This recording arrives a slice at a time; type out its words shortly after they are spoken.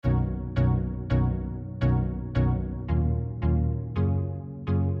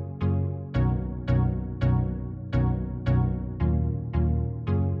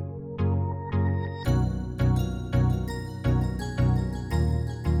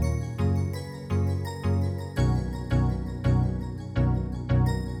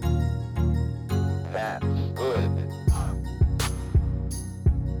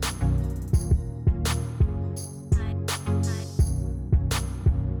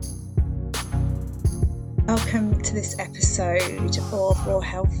Welcome to this episode of Raw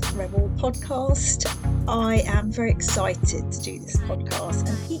Health Rebel podcast. I am very excited to do this podcast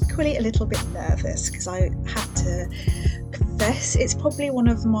and equally a little bit nervous because I have to confess it's probably one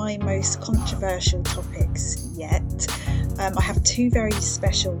of my most controversial topics yet. I have two very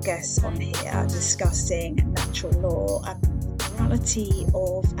special guests on here discussing natural law and the morality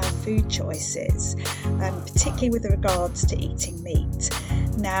of our food choices, particularly with regards to eating meat.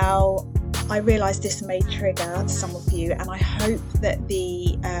 Now, I realise this may trigger some of you, and I hope that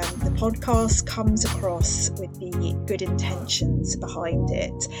the podcast comes across with the good intentions behind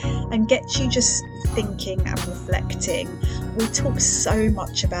it and gets you just thinking and reflecting. We talk so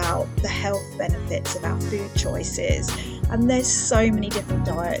much about the health benefits of our food choices, and there's so many different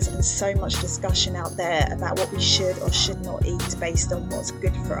diets and so much discussion out there about what we should or should not eat based on what's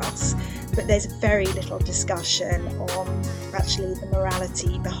good for us. But there's very little discussion on actually the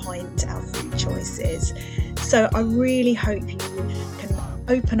morality behind our food choices. So I really hope you can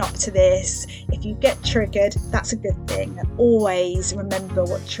open up to this. If you get triggered, that's a good thing. Always remember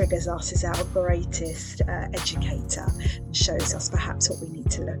what triggers us is our greatest educator and shows us perhaps what we need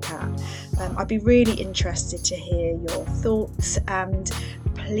to look at. I'd be really interested to hear your thoughts, and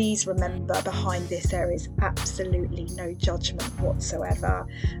please remember behind this there is absolutely no judgment whatsoever.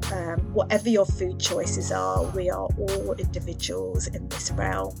 Whatever your food choices are, we are all individuals in this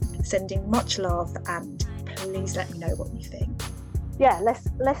realm. Sending much love, and please let me know what you think. Yeah,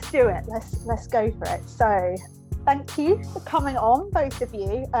 let's do it. Let's go for it. So thank you for coming on, both of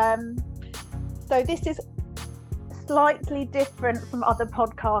you. So this is slightly different from other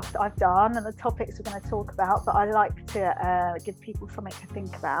podcasts I've done and the topics we're going to talk about, but I like to give people something to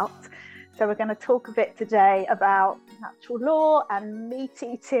think about. So we're going to talk a bit today about natural law and meat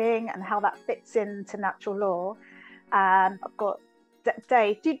eating and how that fits into natural law. And I've got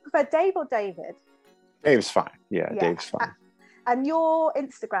Dave. Do you prefer Dave or David? Dave's fine. Yeah. Dave's fine. And your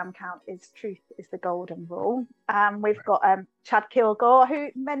Instagram account is Truth is the Golden Rule. We've got Chad Kilgore, who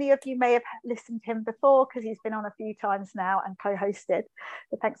many of you may have listened to him before because he's been on a few times now and co-hosted.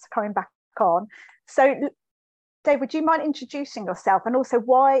 So thanks for coming back on. So, Dave, would you mind introducing yourself? And also,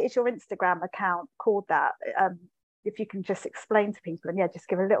 why is your Instagram account called that? If you can just explain to people and just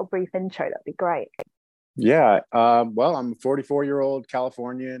give a little brief intro, that'd be great. Yeah. Well, I'm a 44-year-old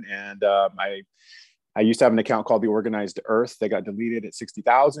Californian, and I used to have an account called The Organized Earth. They got deleted at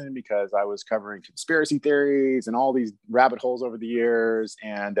 60,000 because I was covering conspiracy theories and all these rabbit holes over the years,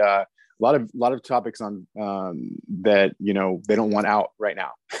 and a lot of topics on that they don't want out right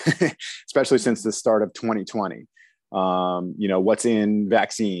now, especially since the start of 2020. What's in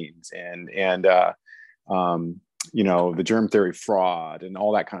vaccines and the germ theory fraud and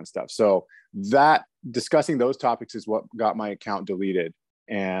all that kind of stuff. So that discussing those topics is what got my account deleted.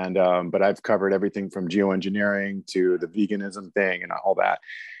 And but I've covered everything from geoengineering to the veganism thing and all that.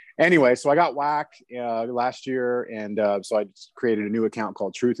 Anyway, so I got whacked last year, and so I just created a new account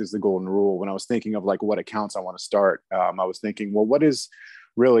called Truth is the Golden Rule. When I was thinking of what accounts I want to start, I was thinking, well, what is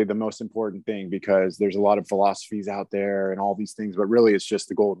really the most important thing? Because there's a lot of philosophies out there and all these things, but really it's just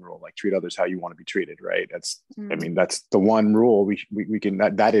the golden rule, treat others how you want to be treated, right? That's that's the one rule we can,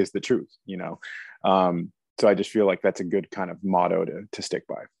 that is the truth, So I just feel like that's a good kind of motto to stick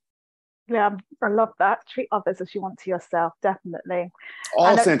by. Yeah, I love that. Treat others as you want to yourself, definitely.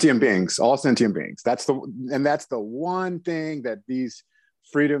 All sentient beings. That's the one thing that these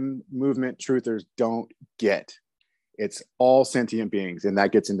freedom movement truthers don't get. It's all sentient beings, and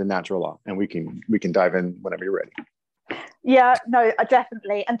that gets into natural law. And we can dive in whenever you're ready. Yeah, no,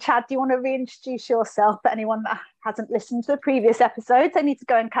 definitely. And Chad, do you want to reintroduce yourself for anyone that hasn't listened to the previous episodes? They need to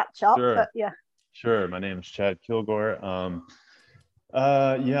go and catch up. Sure. But yeah. Sure. My name is Chad Kilgore.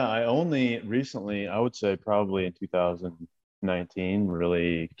 I only recently, I would say probably in 2019,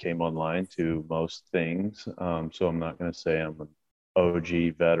 really came online to most things. So I'm not going to say I'm an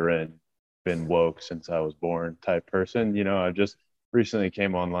OG veteran, been woke since I was born type person. I just recently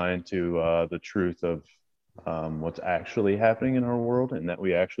came online to the truth of what's actually happening in our world, and that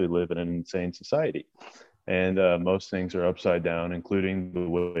we actually live in an insane society. And most things are upside down, including the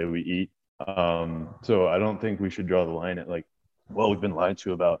way we eat. So I don't think we should draw the line at we've been lied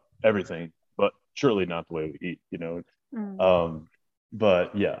to about everything, but surely not the way we eat,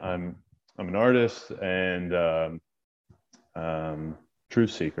 But yeah, I'm an artist and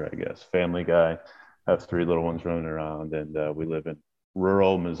truth seeker, I guess, family guy. I have 3 little ones running around, and we live in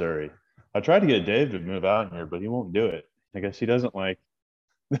rural Missouri. I tried to get Dave to move out here, but he won't do it. I guess he doesn't like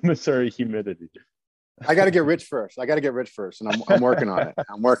the Missouri humidity. I got to get rich first, and I'm working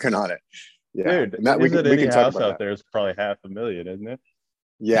on it. Yeah, dude. We can talk about that. There's probably $500,000, isn't it?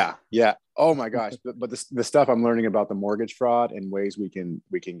 Yeah. Oh my gosh. But the stuff I'm learning about the mortgage fraud and ways we can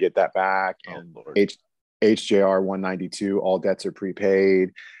get that back, and Lord. HJR 192, all debts are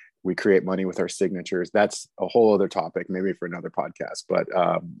prepaid. We create money with our signatures. That's a whole other topic, maybe for another podcast. But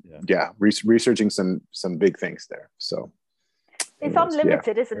researching some big things there. So it's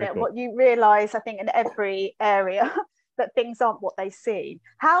unlimited, isn't it? Cool. What you realize, I think, in every area that things aren't what they seem.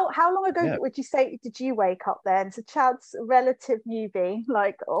 How long ago would you say did you wake up then? So Chad's a relative newbie,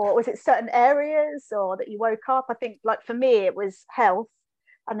 like, or was it certain areas or that you woke up? I think, like, for me it was health,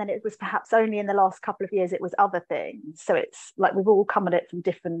 and then it was perhaps only in the last couple of years it was other things. So it's like we've all come at it from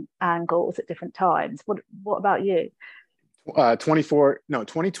different angles at different times. What about you?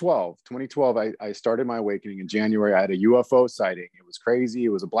 2012 I started my awakening in January. I had a UFO sighting. It was crazy. It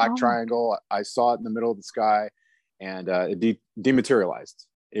was a black triangle. I saw it in the middle of the sky, and it dematerialized.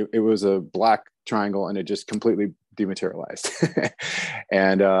 It was a black triangle, and it just completely dematerialized.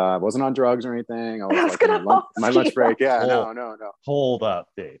 And I wasn't on drugs or anything. I was like my lunch break. Yeah, no. Hold up,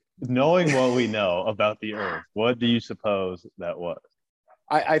 Dave. Knowing what we know about the Earth, what do you suppose that was?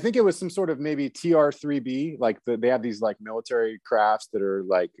 I think it was some sort of maybe TR-3B, like they have these like military crafts that are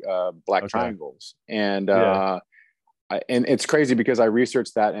like black triangles. And and it's crazy because I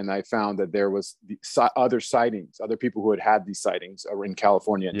researched that and I found that there was other sightings, other people who had these sightings in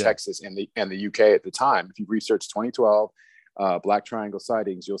California and Texas and the UK at the time. If you research 2012 black triangle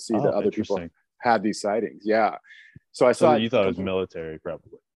sightings, you'll see that other people had these sightings. Yeah. So I saw. You thought it was military,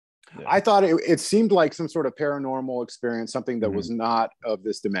 probably. Yeah. I thought it seemed like some sort of paranormal experience, something that was not of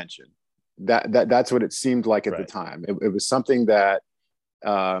this dimension. That's what it seemed like at the time. It was something that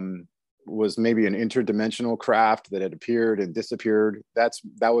was maybe an interdimensional craft that had appeared and disappeared. That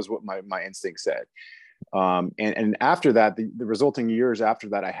was what my instinct said. And after that, the resulting years after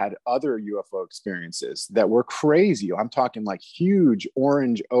that, I had other UFO experiences that were crazy. I'm talking like huge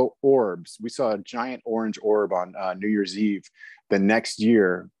orange orbs. We saw a giant orange orb on New Year's Eve the next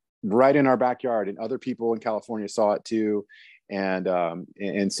year, right in our backyard, and other people in California saw it too. And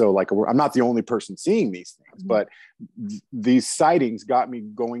so, like, I'm not the only person seeing these things, but these sightings got me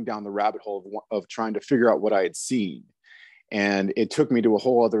going down the rabbit hole of trying to figure out what I had seen. And it took me to a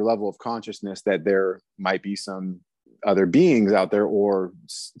whole other level of consciousness that there might be some other beings out there or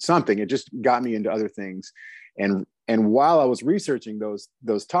something. It just got me into other things. And while I was researching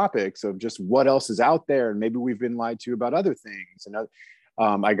those topics of just what else is out there, and maybe we've been lied to about other things, and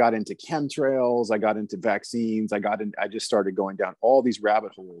I got into chemtrails, I got into vaccines, I just started going down all these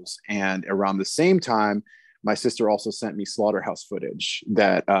rabbit holes. And around the same time, my sister also sent me slaughterhouse footage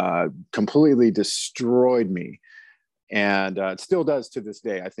that completely destroyed me. And it still does to this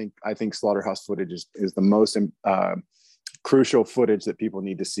day. I think slaughterhouse footage is the most crucial footage that people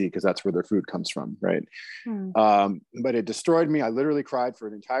need to see, because that's where their food comes from, right? But it destroyed me. I literally cried for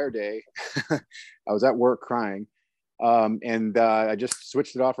an entire day. I was at work crying. And I just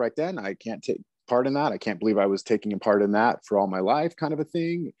switched it off right then. I can't take part in that. I can't believe I was taking a part in that for all my life, kind of a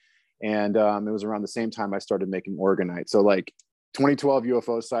thing. And it was around the same time I started making orgonite. So like 2012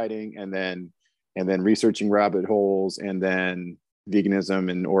 UFO sighting, and then researching rabbit holes, and then veganism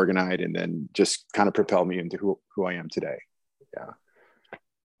and orgonite, and then just kind of propelled me into who I am today. Yeah.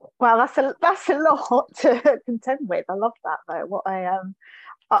 Wow, that's a lot to contend with. I love that though.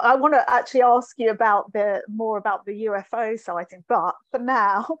 I want to actually ask you more about the UFO sighting, but for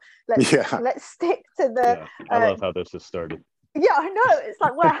now, let's stick to the. I love how this has started. Yeah, I know. It's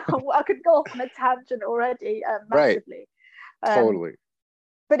like, wow, I could go off on a tangent already, massively. Right. Totally.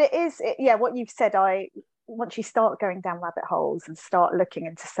 But what you've said. Once you start going down rabbit holes and start looking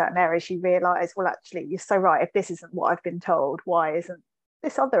into certain areas, you realise, well, actually, you're so right. If this isn't what I've been told, why isn't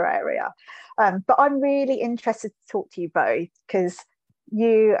this other area? But I'm really interested to talk to you both, because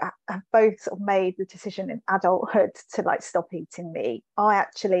you have both sort of made the decision in adulthood to like stop eating meat. I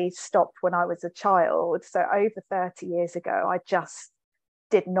actually stopped when I was a child, so over 30 years ago. I just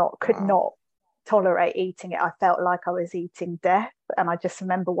could not tolerate eating it. I felt like I was eating death, and I just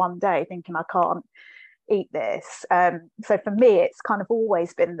remember one day thinking, I can't eat this. So for me, it's kind of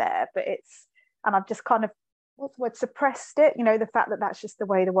always been there, and I've just kind of, what's the word, suppressed it. The fact that that's just the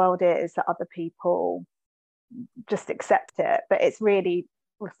way the world is, that other people just accept it. But it's really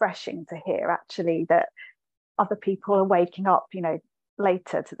refreshing to hear actually that other people are waking up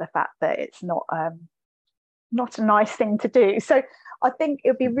later to the fact that it's not a nice thing to do. So I think it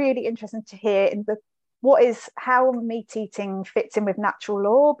would be really interesting to hear how meat eating fits in with natural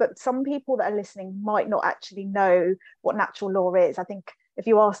law. But some people that are listening might not actually know what natural law is. I think if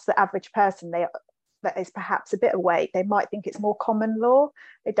you ask the average person, that is perhaps a bit awake, they might think it's more common law.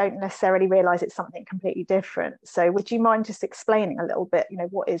 They don't necessarily realize it's something completely different. So would you mind just explaining a little bit,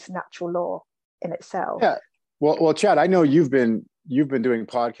 what is natural law in itself? Yeah. Well, Chad, I know you've been doing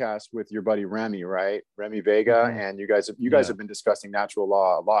podcasts with your buddy Remy, right? Remy Vega, and you guys have been discussing natural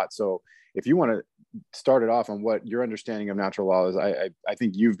law a lot. So if you want to start it off on what your understanding of natural law is, I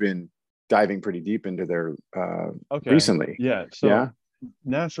think you've been diving pretty deep into there recently. Yeah. So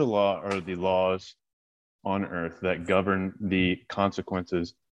natural law are the laws on earth that govern the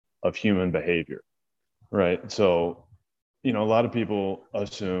consequences of human behavior, right? So, a lot of people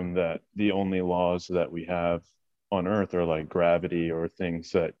assume that the only laws that we have on earth are like gravity or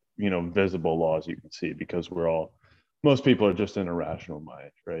things that, visible laws you can see, because most people are just in a rational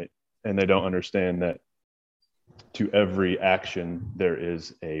mind, right? And they don't understand that to every action, there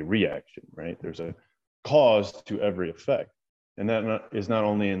is a reaction, right? There's a cause to every effect. And that is not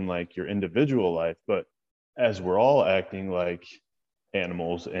only in like your individual life, but as we're all acting like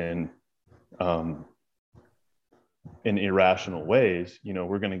animals and in irrational ways,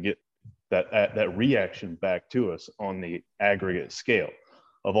 we're going to get that reaction back to us on the aggregate scale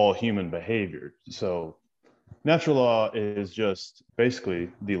of all human behavior. So natural law is just basically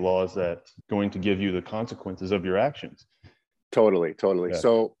the laws that going to give you the consequences of your actions. Totally. Yeah.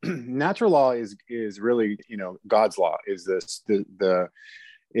 So natural law is really, God's law is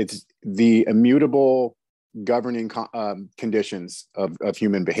it's the immutable governing conditions of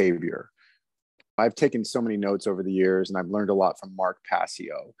human behavior. I've taken so many notes over the years, and I've learned a lot from Mark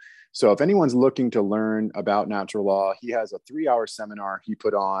Passio. So if anyone's looking to learn about natural law, he has a 3-hour seminar he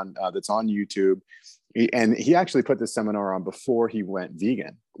put on that's on YouTube. And he actually put this seminar on before he went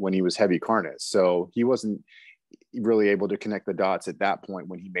vegan, when he was heavy carnivore. So he wasn't really able to connect the dots at that point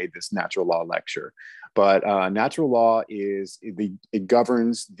when he made this natural law lecture. But natural law it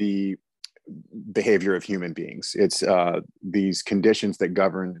governs the behavior of human beings. It's these conditions that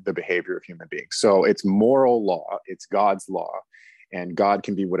govern the behavior of human beings. So it's moral law, it's God's law, and God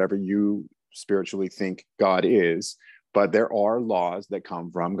can be whatever you spiritually think God is, but there are laws that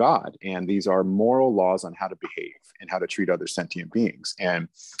come from God, and these are moral laws on how to behave and how to treat other sentient beings. And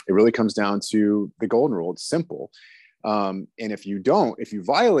it really comes down to the golden rule. It's simple. And if you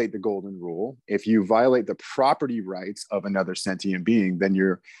violate the golden rule, if you violate the property rights of another sentient being, then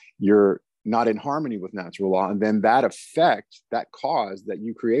you're not in harmony with natural law. And then that effect, that cause that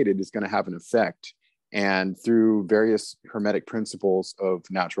you created, is going to have an effect. And through various hermetic principles of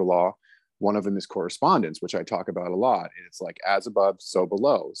natural law, one of them is correspondence, which I talk about a lot. And it's like as above, so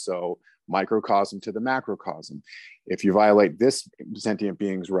below. So microcosm to the macrocosm. If you violate this sentient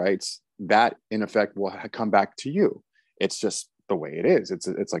being's rights, that in effect will come back to you. It's just the way it is.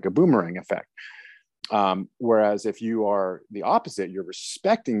 It's like a boomerang effect. Whereas if you are the opposite, you're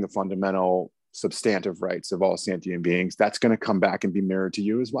respecting the fundamental substantive rights of all sentient beings, that's going to come back and be mirrored to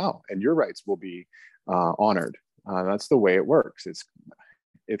you as well. And your rights will be honored. That's the way it works.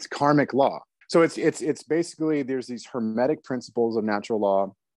 It's karmic law. So it's basically, there's these hermetic principles of natural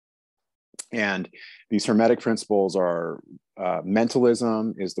law. And these hermetic principles are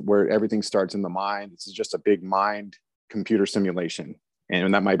mentalism is where everything starts in the mind. It's just a big mind computer simulation.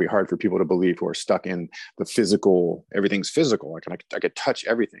 And that might be hard for people to believe who are stuck in the physical. Everything's physical. I could touch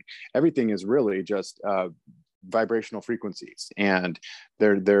everything. Everything is really just vibrational frequencies. And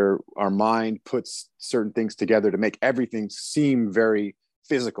our mind puts certain things together to make everything seem very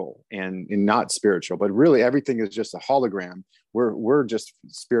physical and not spiritual. But really, everything is just a hologram. We're just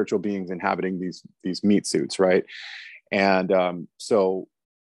spiritual beings inhabiting these meat suits, right? And so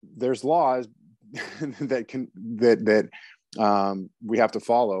there's laws that we have to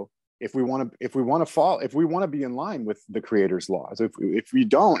follow if we want to be in line with the Creator's laws. If we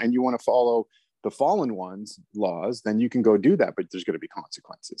don't, and you want to follow the fallen one's laws, then you can go do that, but there's going to be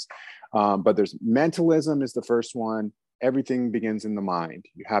consequences. But there's mentalism is the first one. Everything begins in the mind.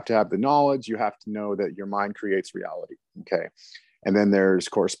 You have to have the knowledge. You have to know that your mind creates reality. Okay. And then there's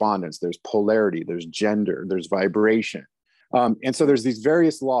correspondence, there's polarity, there's gender, there's vibration. And so there's these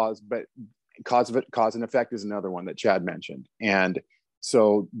various laws, but cause and effect is another one that Chad mentioned. And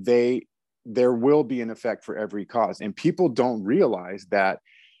so there will be an effect for every cause. And people don't realize that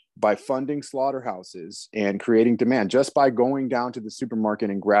by funding slaughterhouses and creating demand, just by going down to the supermarket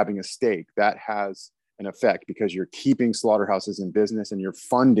and grabbing a steak, that has an effect, because you're keeping slaughterhouses in business and you're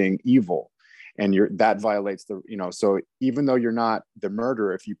funding evil. And that violates so even though you're not the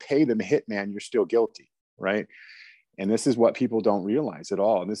murderer, if you pay them a hitman, you're still guilty, right? And this is what people don't realize at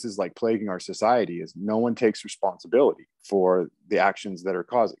all. And this is like plaguing our society, is no one takes responsibility for the actions that are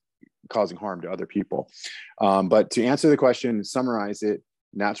causing harm to other people. But to answer the question, summarize it,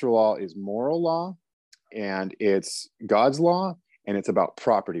 natural law is moral law, and it's God's law, and it's about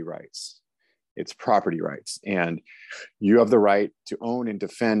property rights. It's property rights. And you have the right to own and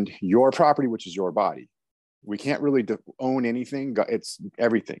defend your property, which is your body. We can't really own anything. It's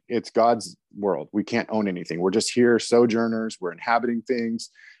everything. It's God's world. We can't own anything. We're just here, sojourners. We're inhabiting things.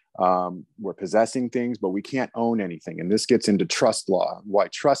 We're possessing things, but we can't own anything. And this gets into trust law, why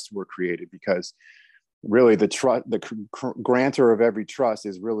trusts were created, because really the grantor of every trust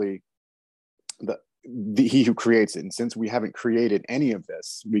is really he who creates it. And since we haven't created any of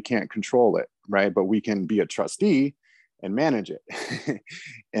this, we can't control it, right? But we can be a trustee and manage it.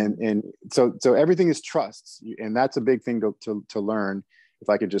 and so everything is trusts. And that's a big thing to learn. If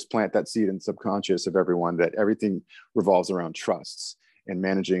I could just plant that seed in subconscious of everyone, that everything revolves around trusts and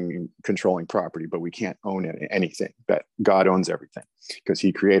managing and controlling property, but we can't own anything. That God owns everything because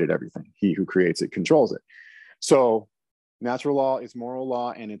he created everything. He who creates it controls it. So natural law is moral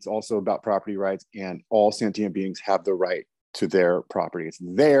law, and it's also about property rights, and all sentient beings have the right to their property. It's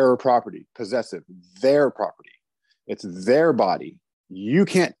their property, possessive, their property. It's their body. You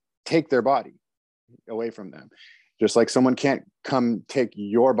can't take their body away from them. Just like someone can't come take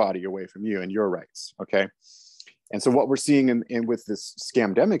your body away from you and your rights, okay? And so what we're seeing in with this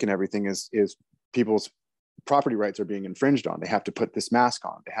scamdemic and everything is people's property rights are being infringed on. They have to put this mask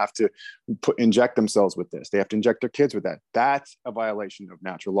on. They have to inject themselves with this. They have to inject their kids with that. That's a violation of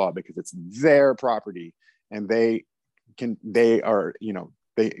natural law because it's their property, and they can defend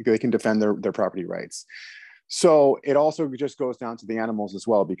their property rights. So it also just goes down to the animals as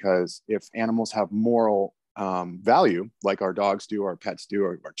well, because if animals have moral value, like our dogs do, our pets do,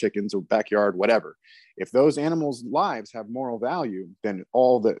 or our chickens or backyard, whatever, if those animals' lives have moral value, then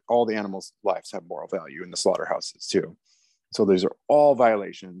all the animals' lives have moral value in the slaughterhouses too. So these are all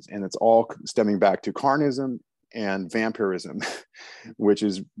violations, and it's all stemming back to carnism and vampirism, which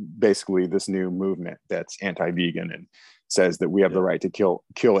is basically this new movement that's anti-vegan and says that we have the right to kill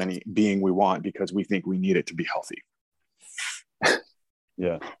any being we want because we think we need it to be healthy.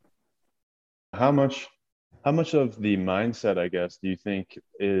 Yeah. How much of the mindset, I guess, do you think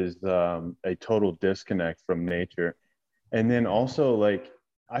is a total disconnect from nature? And then also, like,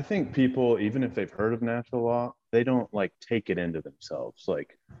 I think people, even if they've heard of natural law, they don't like take it into themselves,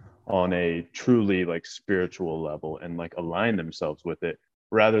 like on a truly like spiritual level, and like align themselves with it,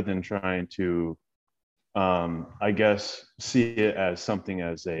 rather than trying to, I guess, see it as something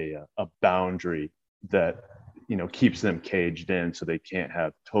as a boundary that, keeps them caged in so they can't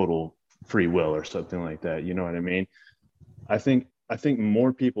have total free will or something like that. You know what I mean? I think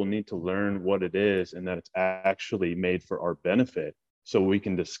more people need to learn what it is, and that it's actually made for our benefit, so we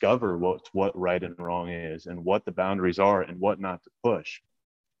can discover what right and wrong is, and what the boundaries are, and what not to push.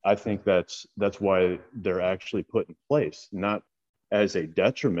 I think that's why they're actually put in place, not as a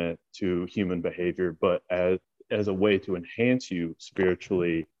detriment to human behavior, but as a way to enhance you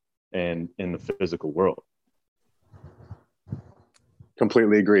spiritually and in the physical world.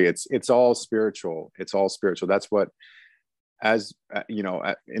 Completely agree. It's all spiritual. It's all spiritual. That's what, as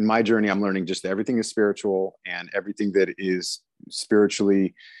in my journey, I'm learning just that everything is spiritual, and everything that is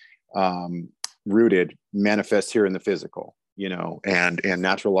spiritually rooted manifests here in the physical, and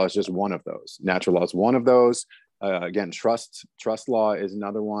natural law is just one of those. Natural law is one of those. Again, trust law is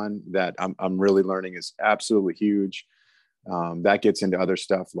another one that I'm really learning is absolutely huge. That gets into other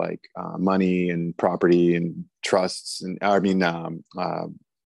stuff like money and property and trusts, and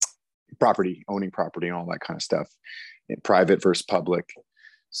property, owning property, and all that kind of stuff, and private versus public.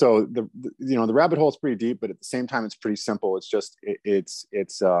 So the rabbit hole is pretty deep, but at the same time, it's pretty simple. It's just it's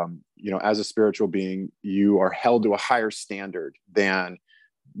as a spiritual being, you are held to a higher standard than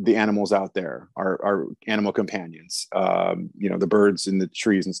the animals out there, our animal companions, the birds and the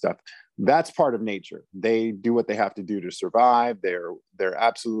trees and stuff. That's part of nature. They do what they have to do to survive. They're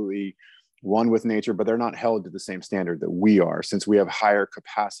absolutely one with nature, but they're not held to the same standard that we are, since we have higher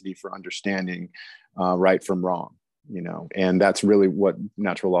capacity for understanding right from wrong, and that's really what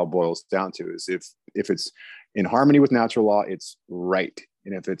natural law boils down to, is if it's in harmony with natural law, it's right.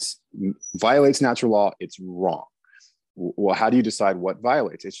 And if it's violates natural law, it's wrong. Well, how do you decide what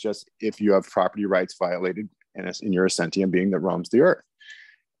violates? It's just if you have property rights violated, and you're a sentient being that roams the earth,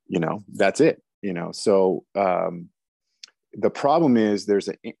 that's it. So the problem is there's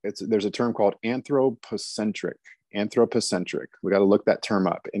a term called anthropocentric. We got to look that term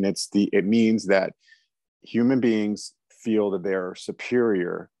up, and it means that human beings feel that they're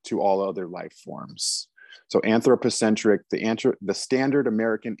superior to all other life forms. So anthropocentric, the standard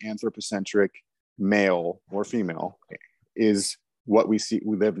American anthropocentric male or female is what we see,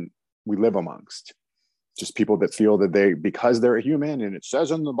 we live amongst. just people that feel that because they're a human, and it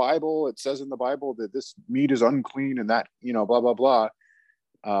says in the Bible that this meat is unclean, and that, blah blah blah,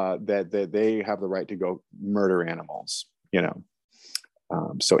 that they have the right to go murder animals.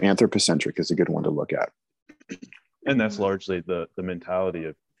 So anthropocentric is a good one to look at. And that's largely the mentality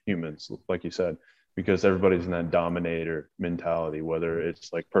of humans, like you said, because everybody's in that dominator mentality, whether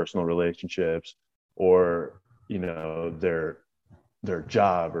it's like personal relationships or their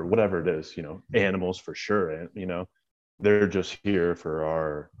job or whatever it is. Animals for sure, and they're just here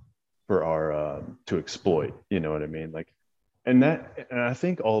for our to exploit. You know what I mean? Like, and I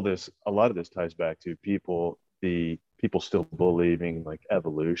think a lot of this ties back to people still believing like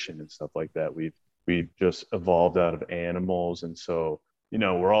evolution and stuff like that. We've just evolved out of animals, and so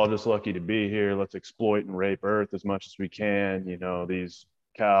we're all just lucky to be here. Let's exploit and rape Earth as much as we can. These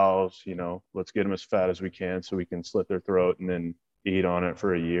cows, let's get them as fat as we can so we can slit their throat and then eat on it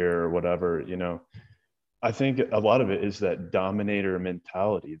for a year or whatever. I think a lot of it is that dominator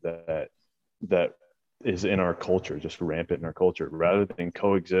mentality that is in our culture, just rampant in our culture. Rather than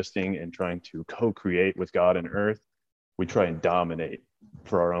coexisting and trying to co-create with God and Earth, we try and dominate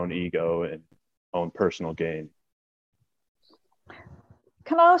for our own ego and own personal gain.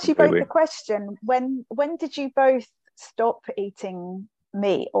 Can I ask you both a question? When did you both stop eating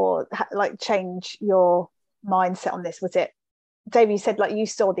meat, or like change your mindset on this? Was it, Dave, you said like you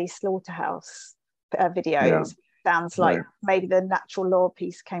saw these slaughterhouse videos. Yeah. Sounds like maybe the natural law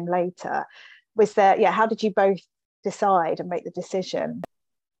piece came later. Was there, how did you both decide and make the decision?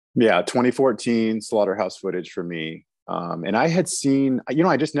 2014 slaughterhouse footage for me. And I had seen,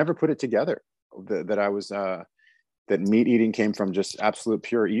 I just never put it together that I was, that meat eating came from just absolute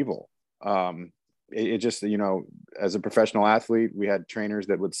pure evil. It just, as a professional athlete, we had trainers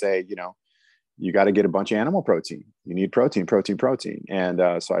that would say, you got to get a bunch of animal protein. You need protein.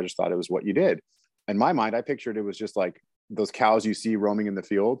 And so I just thought it was what you did. In my mind, I pictured it was just like those cows you see roaming in the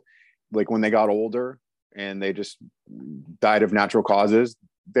field. Like when they got older and they just died of natural causes,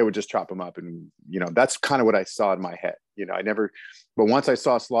 they would just chop them up. And, that's kind of what I saw in my head. But once I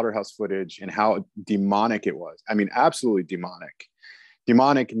saw slaughterhouse footage and how demonic it was, I mean, absolutely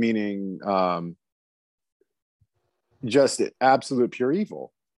demonic meaning just absolute pure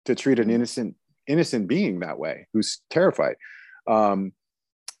evil to treat an innocent being that way, who's terrified.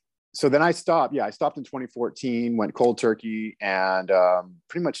 So then I stopped. I stopped in 2014, went cold turkey, and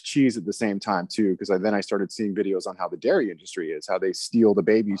pretty much cheese at the same time too, because then I started seeing videos on how the dairy industry is, how they steal the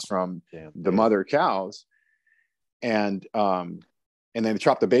babies from the mother cows, and then they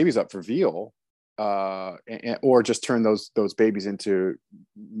chop the babies up for veal, or just turn those babies into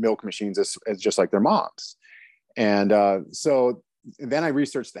milk machines as just like their moms. And so then I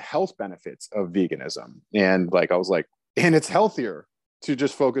researched the health benefits of veganism, and I was like, and it's healthier to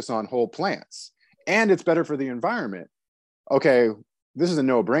just focus on whole plants, and it's better for the environment. Okay, this is a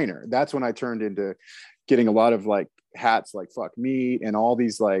no-brainer. That's when I turned into getting a lot of hats like fuck meat and all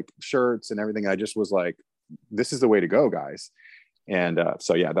these shirts and everything. I just was like, this is the way to go, guys. And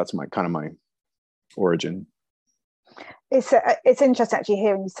so that's my origin. It's interesting actually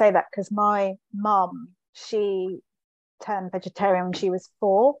hearing you say that, because my mum, she turned vegetarian when she was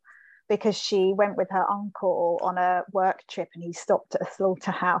 4, because she went with her uncle on a work trip, and he stopped at a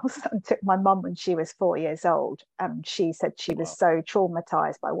slaughterhouse and took my mum when she was 4 years old. And she said she was so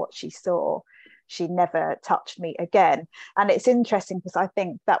traumatized by what she saw, she never touched meat again. And it's interesting because I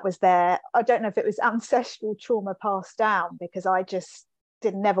think that was I don't know if it was ancestral trauma passed down, because I just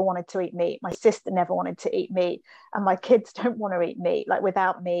never wanted to eat meat. My sister never wanted to eat meat, and my kids don't want to eat meat.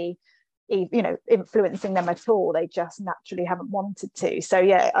 Without me influencing them at all, they just naturally haven't wanted to. So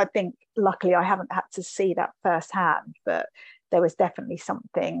I think luckily I haven't had to see that firsthand, but there was definitely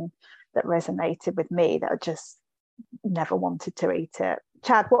something that resonated with me that I just never wanted to eat it.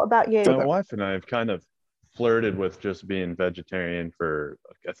 Chad, what about you? My wife and I have kind of flirted with just being vegetarian for,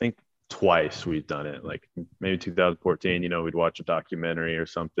 I think twice we've done it. Maybe 2014, we'd watch a documentary or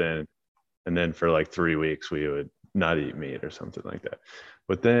something, and then for 3 weeks we would not eat meat or something like that.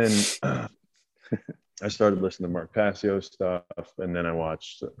 But then I started listening to Mark Passio stuff, and then I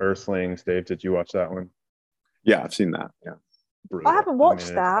watched Earthlings. Dave, did you watch that one? Yeah, I've seen that. Yeah, brutal. I haven't watched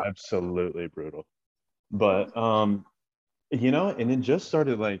that. Absolutely brutal. But and it just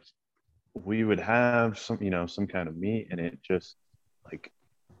started we would have some kind of meat, and it just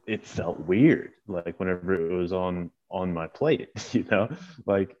it felt weird whenever it was on my plate.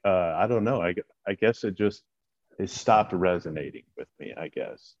 I don't know. I guess it stopped resonating with me, I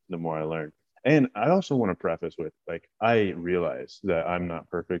guess, the more I learned. And I also want to preface with, I realize that I'm not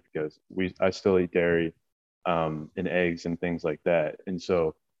perfect, because I still eat dairy and eggs and things like that. And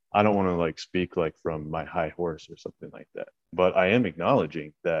so I don't want to like speak like from my high horse or something like that, but I am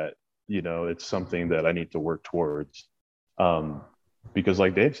acknowledging that, you know, it's something that I need to work towards. Um, because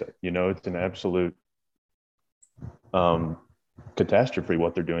like Dave said, you know, it's an absolute um, catastrophe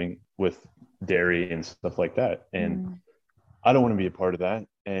what they're doing with dairy and stuff like that. And I don't want to be a part of that.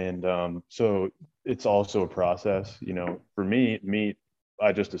 And so it's also a process, you know, for me, meat,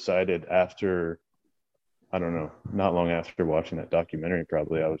 I just decided after, I don't know, not long after watching that documentary,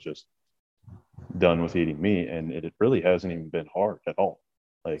 probably I was just done with eating meat, and it really hasn't even been hard at all.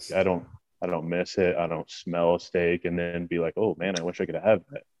 Like I don't miss it. I don't smell a steak and then be like, oh man, I wish I could have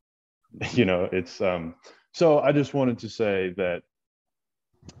that. You know, it's so I just wanted to say that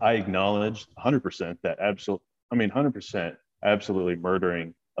I acknowledge 100% that 100% absolutely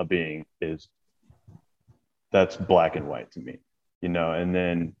murdering a being is, that's black and white to me, you know. And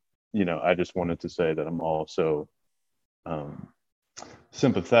then, you know, I just wanted to say that I'm also um,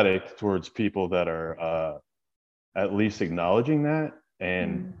 sympathetic towards people that are at least acknowledging that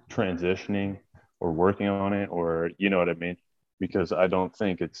and transitioning or working on it, or you know what I mean? Because I don't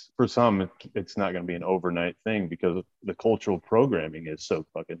think it's, for some, it's not going to be an overnight thing, because the cultural programming is so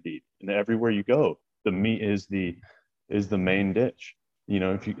fucking deep, and everywhere you go, the meat is the main dish. You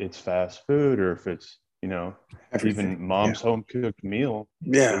know, if you, it's fast food, or if it's, you know, Everything. even mom's home cooked meal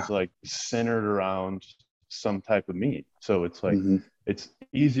is like centered around some type of meat. So it's like, it's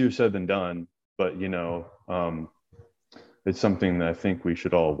easier said than done, but you know, it's something that I think we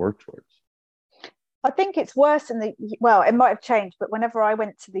should all work towards. I think it's worse in the, well, it might have changed, but whenever I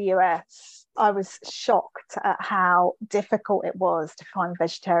went to the US, I was shocked at how difficult it was to find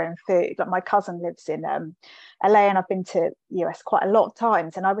vegetarian food. Like my cousin lives in LA, and I've been to US quite a lot of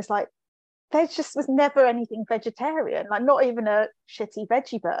times, and I was like, there just was never anything vegetarian, like not even a shitty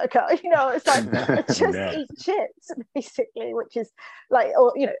veggie burger. You know, it's like just eat chips basically, which is like,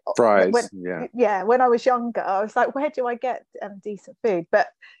 or you know, fries. When I was younger, I was like, where do I get decent food? But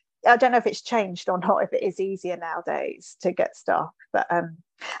I don't know if it's changed or not, if it is easier nowadays to get stuff. But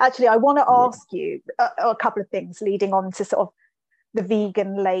actually, I want to ask you a couple of things leading on to sort of the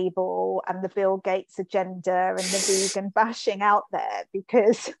vegan label and the Bill Gates agenda and the vegan bashing out there,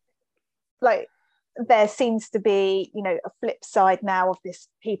 because like there seems to be, you know, a flip side now of this,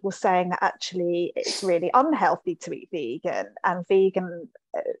 people saying that actually it's really unhealthy to eat vegan, and vegan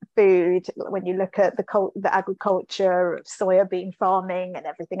food, when you look at the agriculture of soya bean farming and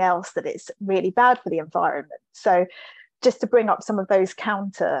everything else, that it's really bad for the environment. So just to bring up some of those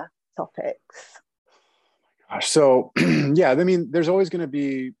counter topics. So yeah, I mean, there's always going to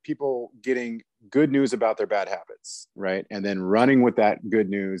be people getting good news about their bad habits, right? And then running with that good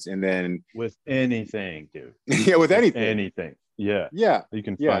news, and then with anything, dude. With anything. Yeah. You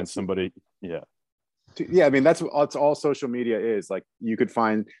can find somebody. I mean, that's all social media is. Like, you could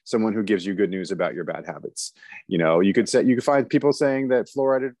find someone who gives you good news about your bad habits. You know, you could find people saying that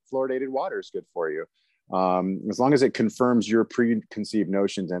fluoridated water is good for you, as long as it confirms your preconceived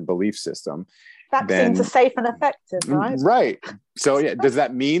notions and belief system. Vaccines are safe and effective, right? Right. So yeah, does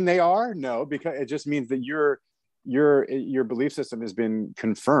that mean they are? No, because it just means that your belief system has been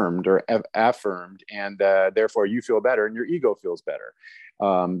confirmed or affirmed, and therefore you feel better and your ego feels better.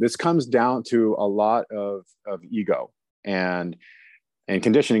 This comes down to a lot of ego and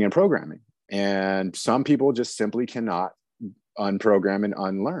conditioning and programming. And some people just simply cannot unprogram and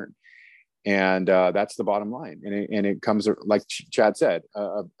unlearn. And that's the bottom line. And it comes, like Chad said,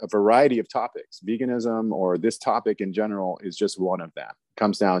 a variety of topics. Veganism, or this topic in general, is just one of them. It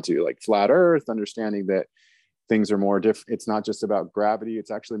comes down to like flat earth, understanding that things are more different. It's not just about gravity.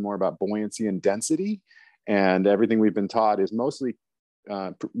 It's actually more about buoyancy and density. And everything we've been taught is mostly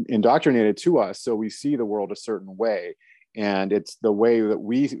indoctrinated to us. So we see the world a certain way. And it's the way that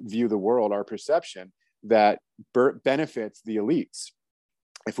we view the world, our perception, that benefits the elites.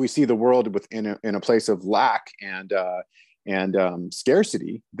 If we see the world in a place of lack and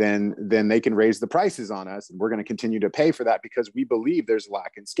scarcity, then they can raise the prices on us, and we're going to continue to pay for that because we believe there's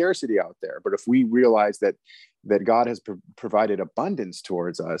lack and scarcity out there. But if we realize that God has provided abundance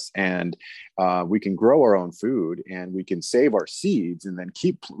towards us, and we can grow our own food, and we can save our seeds and then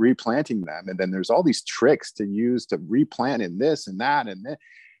keep replanting them, and then there's all these tricks to use to replant in this and that and that.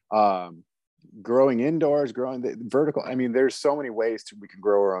 Growing indoors, growing the vertical. I mean, there's so many ways we can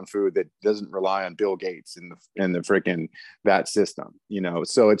grow our own food that doesn't rely on Bill Gates and the freaking that system, you know.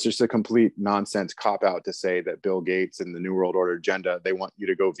 So it's just a complete nonsense cop out to say that Bill Gates and the New World Order agenda, they want you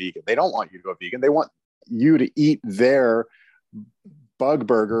to go vegan. They don't want you to go vegan. They want you to eat their bug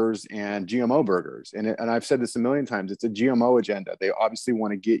burgers and GMO burgers. And I've said this a million times. It's a GMO agenda. They obviously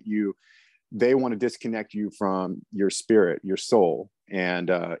want to get you. They want to disconnect you from your spirit, your soul,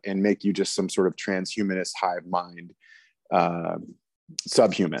 and make you just some sort of transhumanist hive mind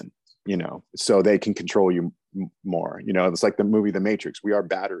subhuman, so they can control you more. It's like the movie The Matrix. We are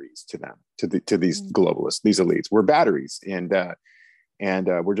batteries to them, to these globalists, these elites. We're batteries, and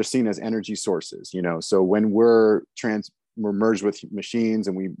we're just seen as energy sources. So when we're merged with machines,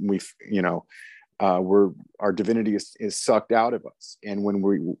 and we our divinity is sucked out of us, and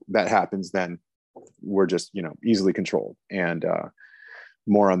when that happens, then we're just easily controlled and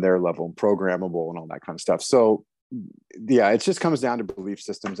more on their level, programmable and all that kind of stuff. So yeah, it just comes down to belief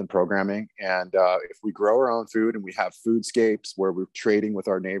systems and programming. And if we grow our own food and we have foodscapes where we're trading with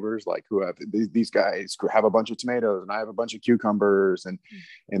our neighbors, like who have these guys have a bunch of tomatoes and I have a bunch of cucumbers, and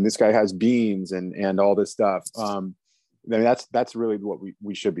this guy has beans and all this stuff. I mean, that's really what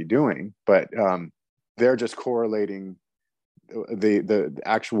we should be doing. But they're just correlating the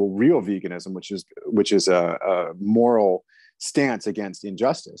actual real veganism, which is a moral stance against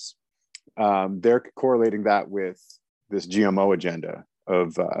injustice. They're correlating that with this GMO agenda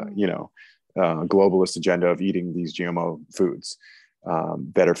of globalist agenda of eating these GMO foods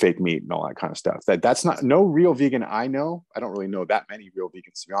that are fake meat and all that kind of stuff. That's not, no real vegan I know. I don't really know that many real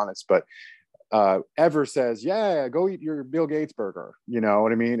vegans, to be honest, but ever says, yeah, go eat your Bill Gates burger. You know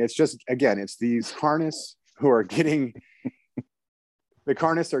what I mean? It's just, again, it's these carnists who are getting the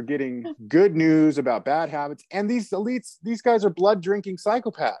carnists are getting good news about bad habits. And these elites, these guys are blood drinking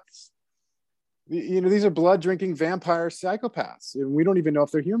psychopaths. These are blood drinking vampire psychopaths, and we don't even know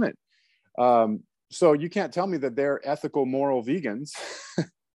if they're human. So you can't tell me that they're ethical, moral vegans,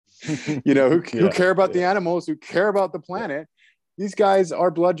 who care about the animals, who care about the planet. These guys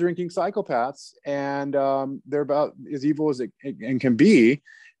are blood drinking psychopaths, and they're about as evil as it can be.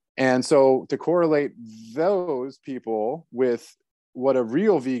 And so to correlate those people with what a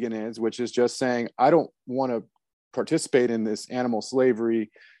real vegan is, which is just saying, I don't want to participate in this animal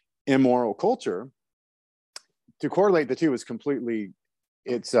slavery, immoral culture, to correlate the two is completely,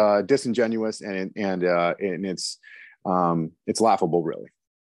 it's disingenuous and it's laughable, really.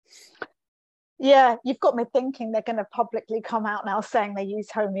 Yeah, you've got me thinking they're going to publicly come out now saying they use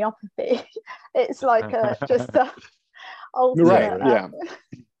homeopathy. It's like just ultimate. Right, yeah.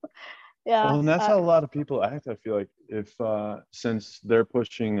 Yeah. Well, and that's how a lot of people act. I feel like if since they're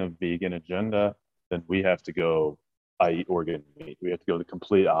pushing a vegan agenda, then we have to go, I eat organ meat. We have to go the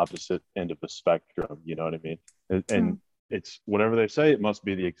complete opposite end of the spectrum. You know what I mean? And it's whatever they say, it must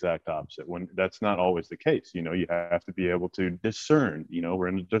be the exact opposite, when that's not always the case. You have to be able to discern. We're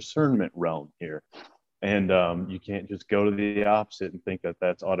in a discernment realm here. And you can't just go to the opposite and think that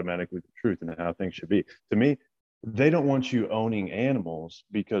that's automatically the truth and how things should be. To me, they don't want you owning animals,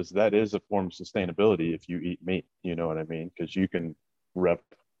 because that is a form of sustainability if you eat meat. You know what I mean? Because you can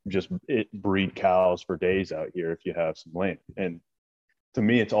breed cows for days out here if you have some land. And to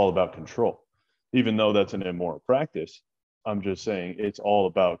me, it's all about control. Even though that's an immoral practice, I'm just saying it's all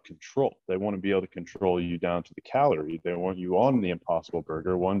about control. They want to be able to control you down to the calorie. They want you on the Impossible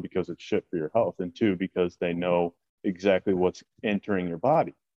Burger, one, because it's shit for your health, and two, because they know exactly what's entering your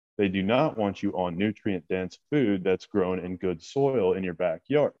body. They do not want you on nutrient-dense food that's grown in good soil in your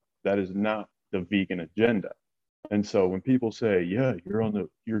backyard. That is not the vegan agenda. And so when people say, yeah, you're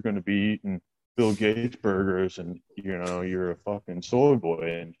going to be eating Bill Gates burgers and, you're a fucking soy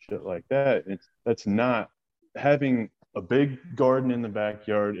boy and shit like that, that's not, having a big garden in the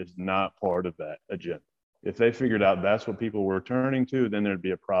backyard is not part of that agenda. If they figured out that's what people were turning to, then there'd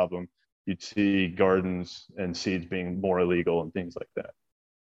be a problem. You'd see gardens and seeds being more illegal and things like that.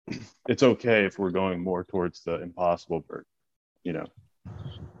 It's okay if we're going more towards the Impossible Burger,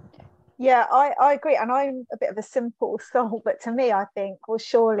 Yeah, I agree. And I'm a bit of a simple soul, but to me, I think, well,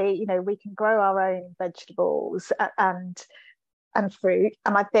 surely, we can grow our own vegetables and fruit.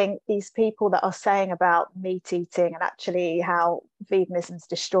 And I think these people that are saying about meat eating and actually how veganism is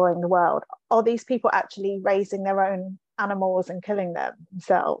destroying the world, are these people actually raising their own animals and killing them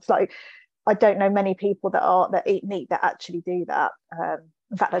themselves? Like, I don't know many people that eat meat that actually do that.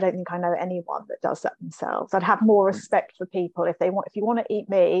 In fact, I don't think I know anyone that does that themselves. I'd have more respect for people if you want to eat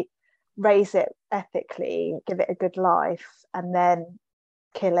meat, raise it ethically, give it a good life, and then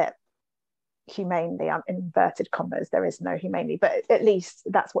kill it humanely. I'm in inverted commas, there is no humanely, but at least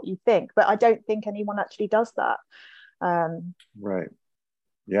that's what you think. But I don't think anyone actually does that. Right.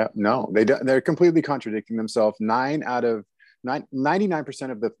 Yeah, no, they're completely contradicting themselves. 99%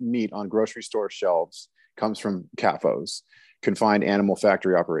 of the meat on grocery store shelves comes from CAFOs, confined animal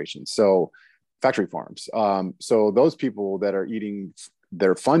factory operations, so factory farms. So those people that are eating,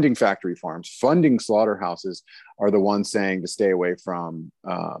 they're funding factory farms, funding slaughterhouses, are the ones saying to stay away from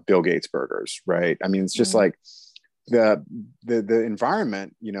Bill Gates burgers, right? I mean, it's just like, the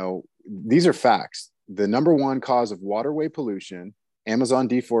environment, these are facts. The number one cause of waterway pollution, Amazon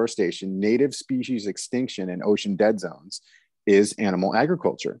deforestation, native species extinction, and ocean dead zones is animal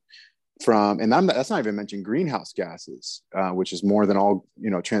agriculture. That's not even mentioning greenhouse gases, which is more than all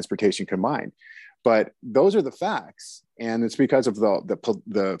transportation combined. But those are the facts, and it's because of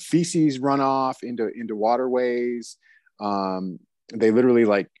the feces runoff into waterways. They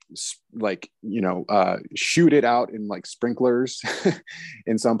literally shoot it out in like sprinklers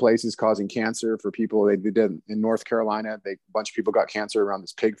in some places, causing cancer for people. They did in North Carolina. A bunch of people got cancer around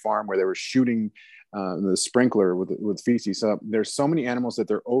this pig farm where they were shooting the sprinkler with feces. So there's so many animals that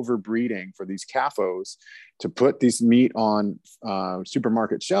they're overbreeding for these CAFOs to put this meat on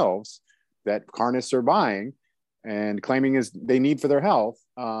supermarket shelves that carnists are buying and claiming is they need for their health.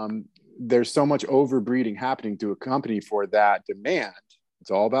 There's so much overbreeding happening to a company for that demand. It's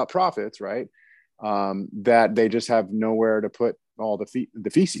all about profits, right? That they just have nowhere to put all the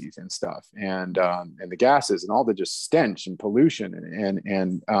feces and stuff, and the gases and all the just stench and pollution,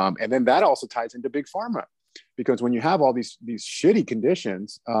 and then that also ties into big pharma, because when you have all these shitty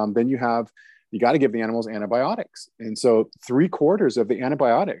conditions, then you got to give the animals antibiotics, and so 3/4 of the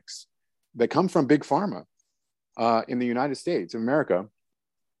antibiotics that come from big pharma in the United States of America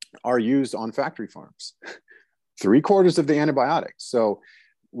are used on factory farms. 3/4 of the antibiotics. So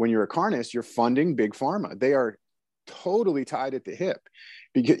when you're a carnist, you're funding big pharma. They are totally tied at the hip,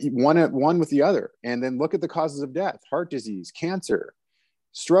 because one with the other. And then look at the causes of death: heart disease, cancer,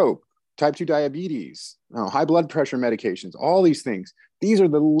 stroke, type 2 diabetes, high blood pressure medications, all these things. These are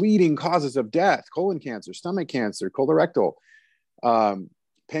the leading causes of death: colon cancer, stomach cancer, colorectal,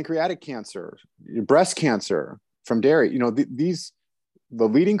 pancreatic cancer, breast cancer from dairy. The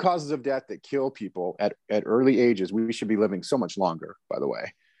leading causes of death that kill people at early ages, we should be living so much longer, by the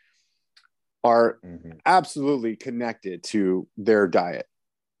way, are absolutely connected to their diet,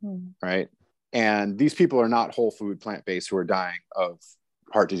 right? And these people are not whole food, plant-based, who are dying of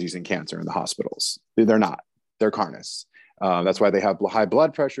heart disease and cancer in the hospitals. They're not. They're carnists. That's why they have high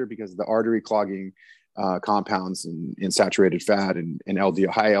blood pressure, because of the artery clogging compounds in saturated fat and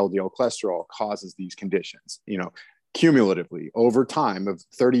high LDL cholesterol causes these conditions. Cumulatively over time of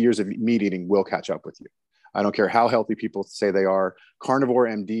 30 years of meat eating will catch up with you. I don't care how healthy people say they are. Carnivore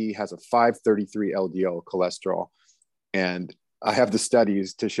MD has a 533 LDL cholesterol. And I have the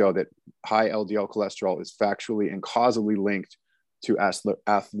studies to show that high LDL cholesterol is factually and causally linked to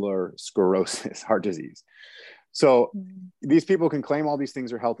atherosclerosis, heart disease. So these people can claim all these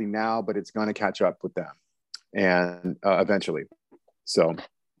things are healthy now, but it's going to catch up with them and eventually. So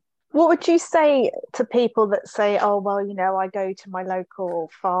what would you say to people that say, oh, well, I go to my local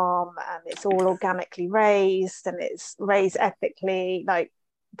farm and it's all organically raised and it's raised ethically? Like,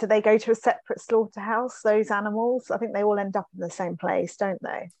 do they go to a separate slaughterhouse, those animals? I think they all end up in the same place, don't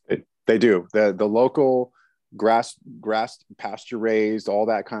they? They do. The local grass pasture raised, all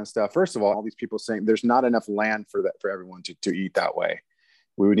that kind of stuff. First of all these people saying there's not enough land for everyone to eat that way.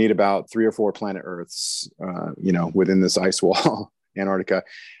 We would need about 3 or 4 planet Earths, within this ice wall. Antarctica,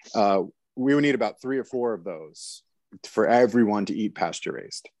 we would need about 3 or 4 of those for everyone to eat pasture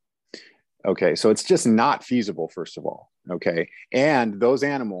raised. Okay, so it's just not feasible, first of all. Okay, and those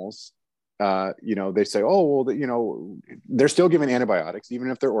animals, they say, oh, well, they're still given antibiotics,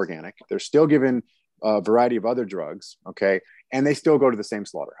 even if they're organic. They're still given a variety of other drugs. Okay, and they still go to the same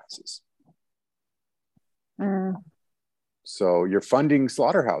slaughterhouses. So you're funding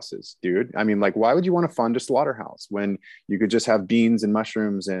slaughterhouses, dude. I mean, like, why would you want to fund a slaughterhouse when you could just have beans and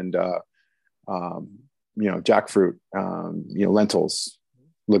mushrooms and, jackfruit, lentils,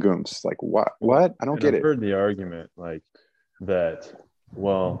 legumes? Like, what? I don't get it. I've heard the argument like that,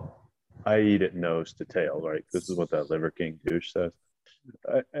 well, I eat it nose to tail, right? This is what that Liver King douche says.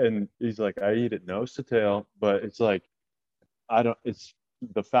 And he's like, I eat it nose to tail, but it's like,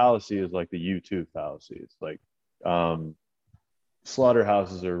 the fallacy is like the YouTube fallacy. It's like,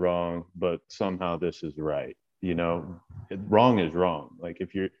 slaughterhouses are wrong, but somehow this is right. Wrong is wrong. Like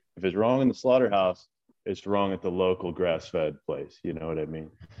if it's wrong in the slaughterhouse, it's wrong at the local grass-fed place. You know what I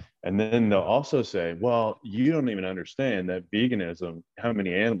mean? And then they'll also say, well, you don't even understand that veganism, how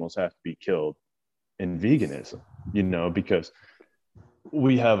many animals have to be killed in veganism, because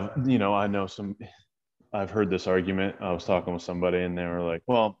we have, I've heard this argument. I was talking with somebody and they were like,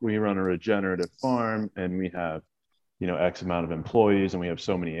 well, we run a regenerative farm and we have X amount of employees and we have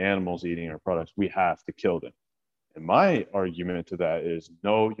so many animals eating our products, we have to kill them. And my argument to that is,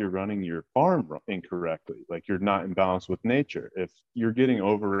 no, you're running your farm incorrectly. Like, you're not in balance with nature. If you're getting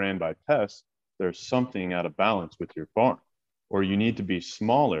overran by pests, there's something out of balance with your farm, or you need to be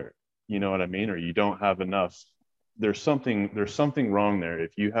smaller. You know what I mean? Or you don't have enough there's something wrong there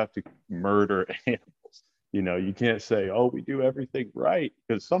if you have to murder animals. You can't say, oh, we do everything right,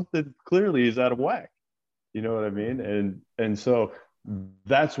 because something clearly is out of whack. You know what I mean? And so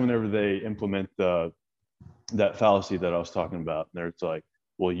that's whenever they implement that fallacy that I was talking about. And it's like,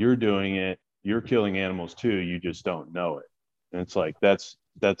 well, you're doing it, you're killing animals too, you just don't know it. And it's like, that's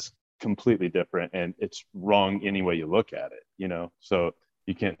completely different, and it's wrong any way you look at it. So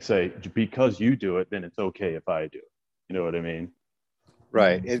you can't say because you do it, then it's okay if I do it. You know what I mean?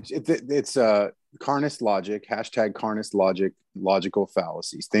 Right. It's Carnist logic, hashtag Carnist logic, logical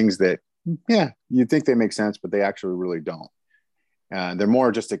fallacies, things that, yeah, you'd think they make sense, but they actually really don't. And they're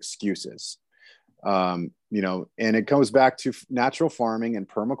more just excuses. And it comes back to natural farming and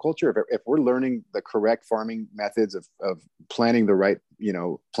permaculture. If we're learning the correct farming methods of planting the right,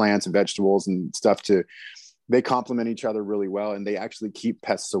 plants and vegetables and stuff, they complement each other really well, and they actually keep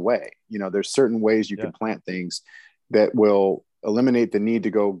pests away. There's certain ways you can plant things that will eliminate the need to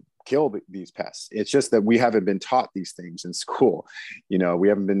go kill these pests. It's just that we haven't been taught these things in school. We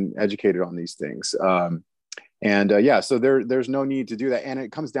haven't been educated on these things. So there's no need to do that. And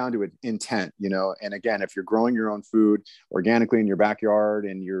it comes down to intent, and again, if you're growing your own food organically in your backyard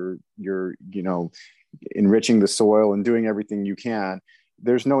and you're enriching the soil and doing everything you can,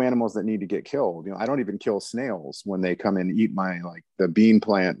 there's no animals that need to get killed. I don't even kill snails when they come and eat the bean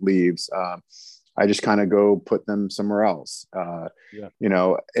plant leaves. I just kind of go put them somewhere else, but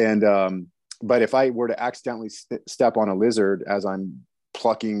if I were to accidentally step on a lizard as I'm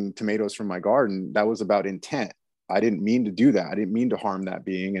plucking tomatoes from my garden, that was about intent. I didn't mean to do that. I didn't mean to harm that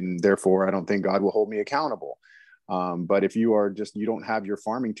being. And therefore I don't think God will hold me accountable. But if you don't have your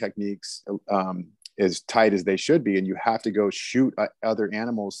farming techniques as tight as they should be, and you have to go shoot other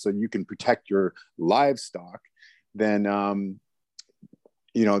animals so you can protect your livestock, then,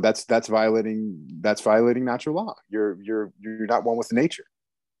 that's violating natural law. You're not one with nature.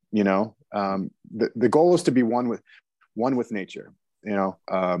 The goal is to be one with nature.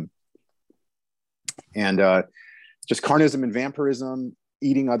 Just carnism and vampirism,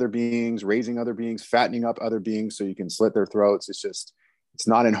 eating other beings, raising other beings, fattening up other beings so you can slit their throats. It's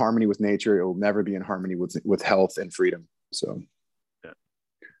not in harmony with nature. It will never be in harmony with health and freedom. So, yeah.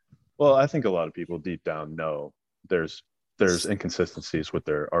 Well, I think a lot of people deep down know there's inconsistencies with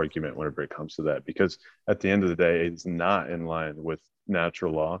their argument whenever it comes to that, because at the end of the day, it's not in line with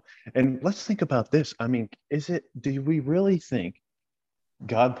natural law. And let's think about this. I mean, do we really think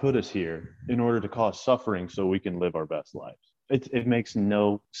God put us here in order to cause suffering so we can live our best lives? It makes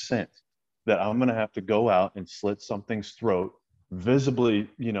no sense that I'm going to have to go out and slit something's throat, visibly,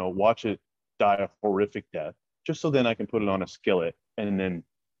 watch it die a horrific death, just so then I can put it on a skillet and then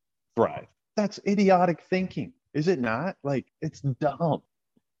thrive. That's idiotic thinking, is it not? Like, it's dumb.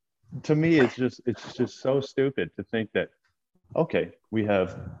 To me, it's just so stupid to think that, okay, we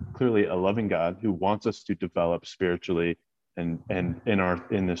have clearly a loving God who wants us to develop spiritually and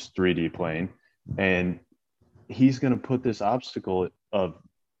in this 3D plane, and he's going to put this obstacle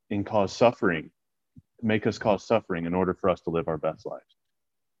and cause suffering, make us cause suffering in order for us to live our best lives.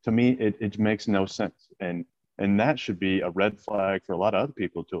 To me, it makes no sense, and that should be a red flag for a lot of other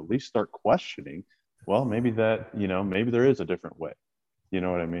people to at least start questioning. Well, maybe maybe there is a different way. You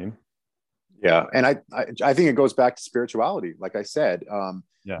know what I mean? Yeah, and I think it goes back to spirituality. Like I said,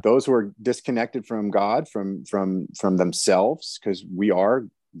 those who are disconnected from God, from themselves, because we are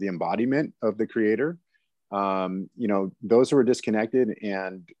the embodiment of the Creator. Those who are disconnected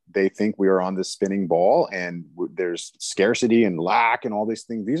and they think we are on this spinning ball and there's scarcity and lack and all these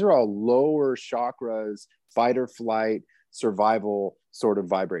things. These are all lower chakras, fight or flight, survival sort of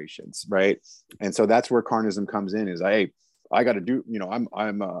vibrations, right? And so that's where carnism comes in. Is I got to do,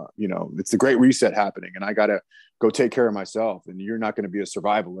 it's the great reset happening, and I got to go take care of myself. And you're not going to be a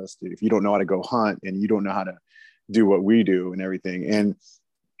survivalist if you don't know how to go hunt and you don't know how to do what we do and everything. And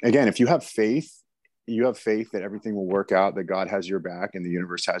again, if you have faith that everything will work out, that God has your back and the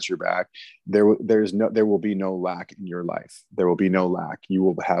universe has your back, there will be no lack in your life. There will be no lack. You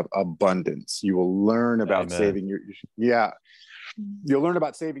will have abundance. You will learn about you'll learn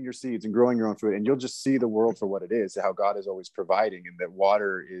about saving your seeds and growing your own food, and you'll just see the world for what it is, how God is always providing, and that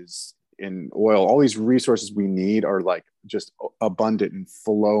water is in oil. All these resources we need are like just abundant and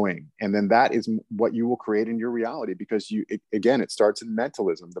flowing. And then that is what you will create in your reality, because it starts in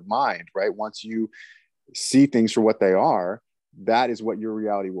mentalism, the mind, right? Once you see things for what they are, that is what your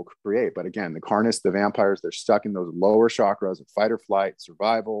reality will create. But again, the carnists, the vampires, they're stuck in those lower chakras of fight or flight,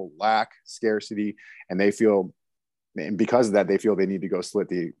 survival, lack, scarcity, and because of that, they feel they need to go slit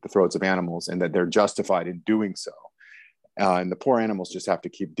the throats of animals, and that they're justified in doing so. And the poor animals just have to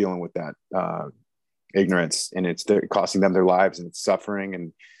keep dealing with that ignorance, and it's costing them their lives, and it's suffering.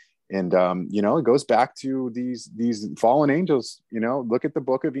 And you know, it goes back to these fallen angels. You know, look at the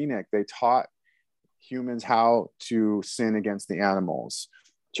book of Enoch. They taught humans how to sin against the animals.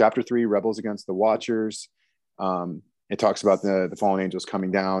 Chapter 3, rebels against the watchers. It talks about the fallen angels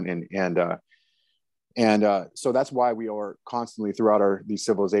coming down, and so that's why we are constantly throughout these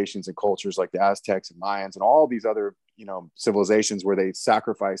civilizations and cultures like the Aztecs and Mayans and all these other, you know, civilizations where they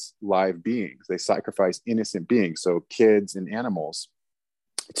sacrifice live beings, they sacrifice innocent beings, so kids and animals,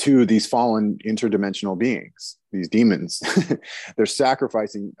 to these fallen interdimensional beings, these demons. They're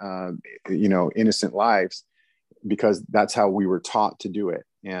sacrificing, you know, innocent lives, because that's how we were taught to do it.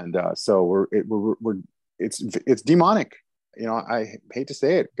 And so it's demonic. You know, I hate to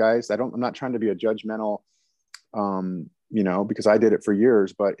say it, guys. I'm not trying to be a judgmental, you know, because I did it for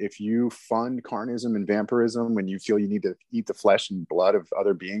years. But if you fund carnism and vampirism when you feel you need to eat the flesh and blood of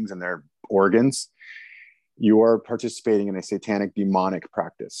other beings and their organs, you are participating in a satanic, demonic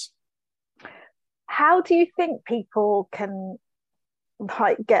practice. How do you think people can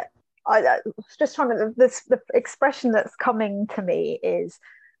like get? I just trying to. The expression that's coming to me is,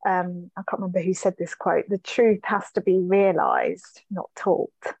 I can't remember who said this quote. The truth has to be realized, not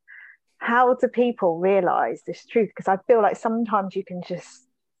taught. How do people realize this truth? Because I feel like sometimes you can just,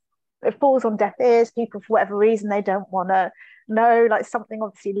 it falls on deaf ears. People, for whatever reason, they don't want to know. Like something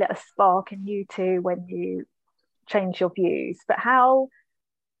obviously lit a spark in you too when you change your views. But how?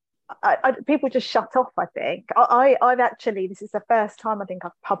 People just shut off. I think I've actually, this is the first time I think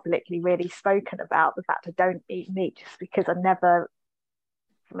I've publicly really spoken about the fact I don't eat meat, just because I never,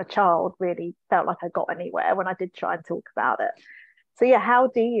 from a child, really felt like I got anywhere when I did try and talk about it. So yeah, how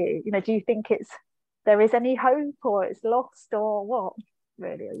do you do you think there is any hope, or it's lost, or what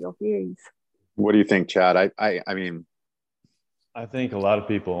really are your views? What do you think, Chad? I mean, I think a lot of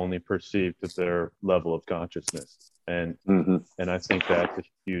people only perceive to their level of consciousness. And I think that's a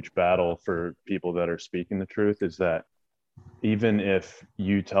huge battle for people that are speaking the truth, is that even if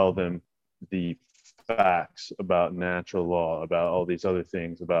you tell them the facts about natural law, about all these other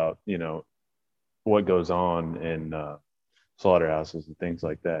things, about, you know, what goes on in slaughterhouses and things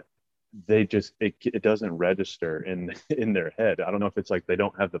like that, they just, it doesn't register in their head. I don't know if it's like they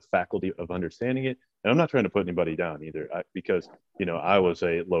don't have the faculty of understanding it. And I'm not trying to put anybody down either, because, you know, I was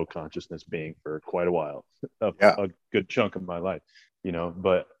a low consciousness being for quite a while, a good chunk of my life, you know,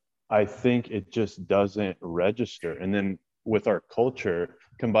 but I think it just doesn't register. And then with our culture,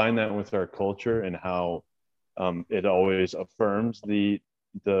 combine that with our culture and how it always affirms the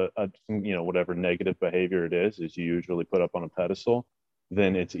you know, whatever negative behavior it is usually put up on a pedestal,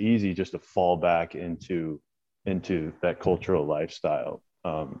 then it's easy just to fall back into that cultural lifestyle.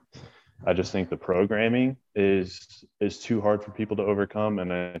 I just think the programming is too hard for people to overcome,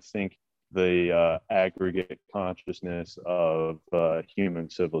 and I think the aggregate consciousness of human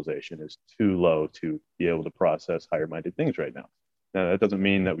civilization is too low to be able to process higher-minded things right now. Now, that doesn't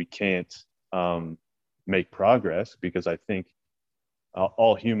mean that we can't make progress, because I think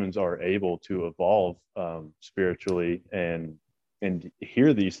all humans are able to evolve spiritually and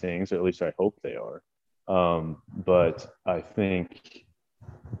hear these things, or at least I hope they are. But I think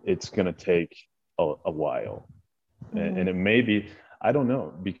it's going to take a while. And it may be, I don't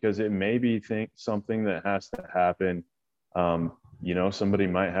know, because it may be something that has to happen. You know, somebody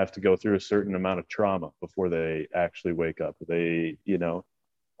might have to go through a certain amount of trauma before they actually wake up. They, you know,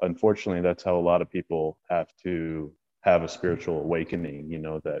 unfortunately, that's how a lot of people have to have a spiritual awakening, you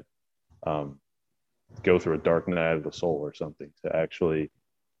know, that go through a dark night of the soul or something to actually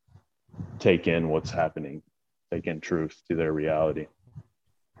take in what's happening, take in truth to their reality.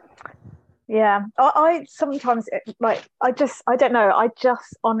 Yeah, I sometimes, like, I don't know, I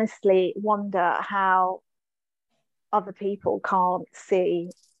just honestly wonder how other people can't see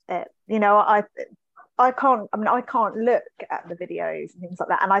it. You know, I can't look at the videos and things like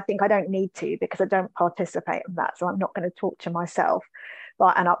that, and I think I don't need to, because I don't participate in that, so I'm not going to torture myself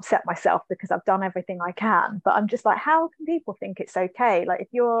and upset myself, because I've done everything I can. But I'm just like, how can people think it's okay? Like, if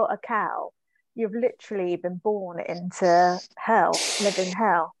you're a cow, you've literally been born into hell, living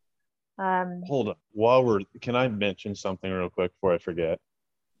hell. Hold on, can I mention something real quick before I forget?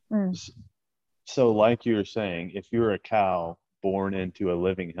 So like you were saying, if you're a cow born into a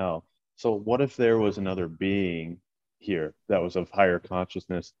living hell, so what if there was another being here that was of higher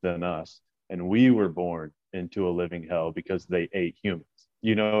consciousness than us, and we were born into a living hell because they ate humans?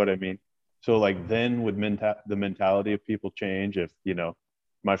 You know what I mean? So like, then would the mentality of people change? If, you know,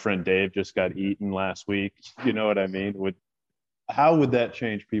 my friend Dave just got eaten last week, you know what I mean? How would that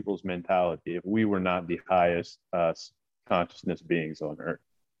change people's mentality if we were not the highest consciousness beings on earth?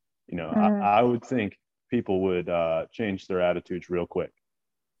 You know, I would think people would change their attitudes real quick.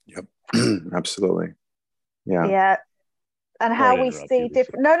 Yep. Absolutely. Yeah. Yeah. And Sorry how to we interrupt see you,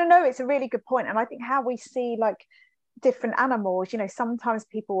 different, no, it's a really good point. And I think how we see like different animals, you know, sometimes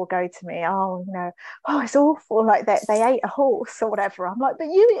people will go to me, oh, you know, oh, it's awful, like they ate a horse or whatever. I'm like, but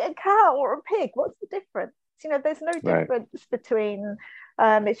you eat a cow or a pig, what's the difference? You know, there's no Right. difference between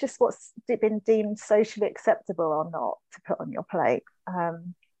it's just what's been deemed socially acceptable or not to put on your plate.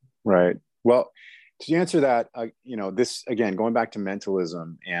 Right. Well, to answer that, you know, this again, going back to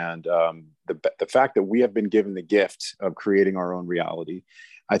mentalism and the fact that we have been given the gift of creating our own reality,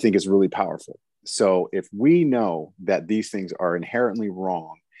 I think is really powerful. So if we know that these things are inherently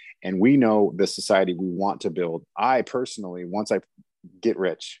wrong, and we know the society we want to build, I personally, once I get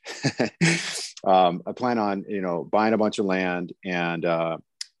rich, I plan on, you know, buying a bunch of land and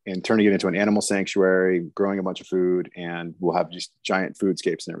turning it into an animal sanctuary, growing a bunch of food, and we'll have just giant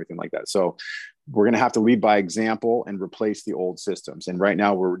foodscapes and everything like that. So we're going to have to lead by example and replace the old systems. And right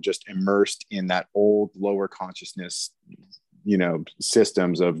now we're just immersed in that old lower consciousness, you know,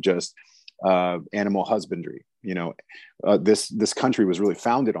 systems of just animal husbandry. You know, this country was really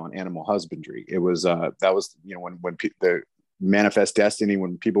founded on animal husbandry. It was that was, you know, when the manifest destiny,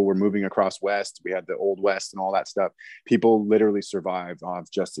 when people were moving across west, we had the old west and all that stuff. People literally survived off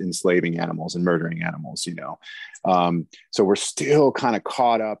just enslaving animals and murdering animals, you know. So we're still kind of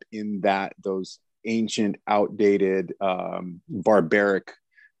caught up in those ancient, outdated, barbaric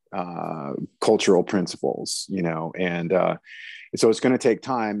cultural principles, you know. And so it's going to take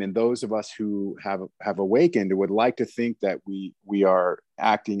time. And those of us who have awakened would like to think that we are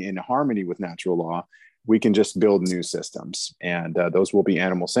acting in harmony with natural law. We can just build new systems, and those will be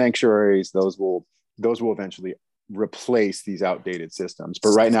animal sanctuaries. Those will eventually replace these outdated systems. But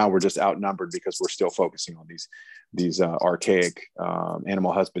right now, we're just outnumbered because we're still focusing on these archaic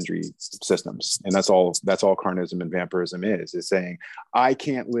animal husbandry systems, and that's all carnism and vampirism is saying, I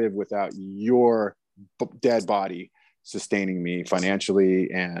can't live without your dead body sustaining me financially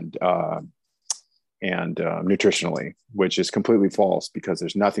and nutritionally, which is completely false, because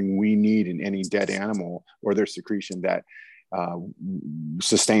there's nothing we need in any dead animal or their secretion that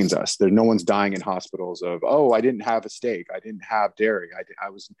sustains us. No one's dying in hospitals of, oh, I didn't have a steak, I didn't have dairy,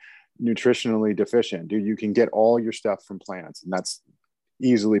 I was nutritionally deficient. Dude, you can get all your stuff from plants, and that's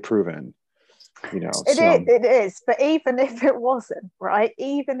easily proven. You know, it is. But even if it wasn't, right?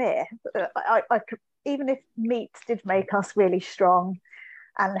 Even if even if meat did make us really strong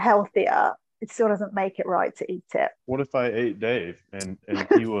and healthier, it still doesn't make it right to eat it. What if I ate Dave and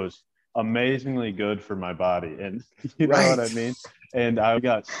he was amazingly good for my body, and you know what I mean? And I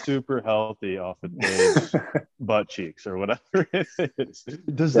got super healthy off of Dave's butt cheeks or whatever it is.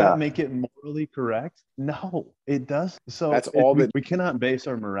 Does that make it morally correct? No, it does. So that's all we cannot base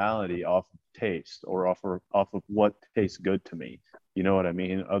our morality off of taste or off of what tastes good to me. You know what I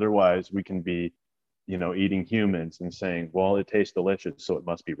mean? Otherwise, we can be, you know, eating humans and saying, well, it tastes delicious, so it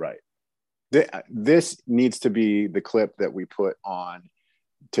must be right. This needs to be the clip that we put on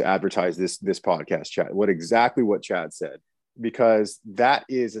to advertise this podcast, Chad. Exactly what Chad said, because that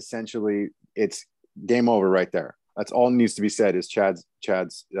is essentially, it's game over right there. That's all needs to be said. Is Chad's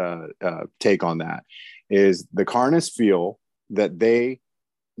take on that is the carnists feel that they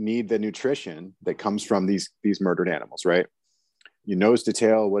need the nutrition that comes from these murdered animals, right? You nose to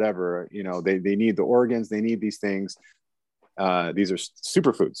tail, whatever, you know, they need the organs, they need these things. These are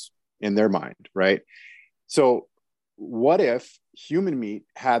superfoods in their mind, right? So what if human meat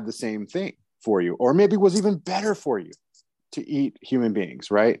had the same thing for you, or maybe was even better for you to eat human beings,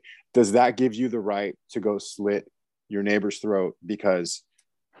 right? Does that give you the right to go slit your neighbor's throat because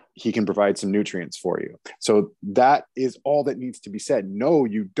he can provide some nutrients for you? So that is all that needs to be said. No,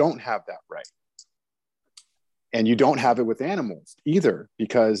 you don't have that right. And you don't have it with animals either,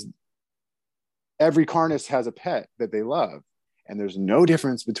 because every carnist has a pet that they love. And there's no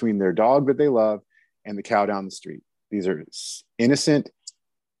difference between their dog that they love and the cow down the street. These are innocent,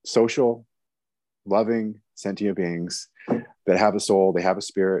 social, loving, sentient beings that have a soul, they have a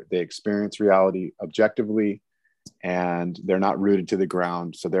spirit, they experience reality objectively, and they're not rooted to the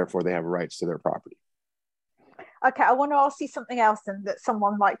ground. So therefore they have rights to their property. Okay, I want to ask you something else, and that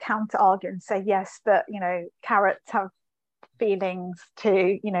someone might counter argue and say, yes, but, you know, carrots have feelings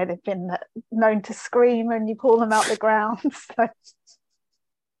too. You know, they've been known to scream when you pull them out the ground. So,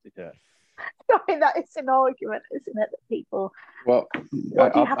 yeah. I mean, that is an argument, isn't it? That people. Well,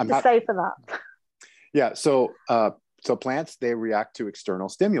 what do you have to say for that? Yeah. So plants, they react to external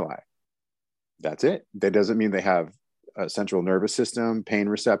stimuli. That's it. That doesn't mean they have a central nervous system, pain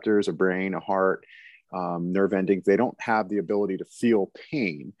receptors, a brain, a heart, nerve endings. They don't have the ability to feel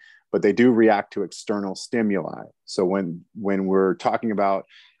pain, but they do react to external stimuli. So when we're talking about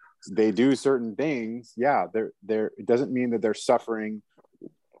they do certain things, yeah, it doesn't mean that they're suffering.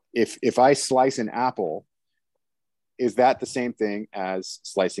 If I slice an apple, is that the same thing as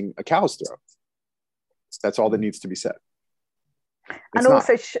slicing a cow's throat? That's all that needs to be said. And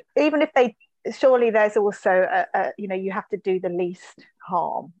also, even if they, surely there's also you have to do the least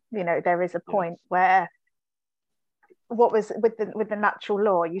harm. There is a point where what was with the natural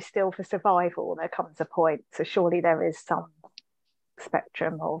law, you still, for survival, there comes a point. So surely there is some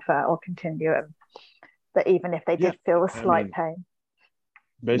spectrum of or continuum that even if they did feel a slight pain.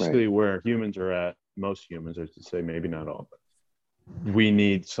 Basically, where humans are at, most humans, are to say maybe not all, but we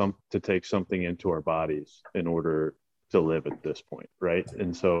need to take something into our bodies in order to live at this point, right?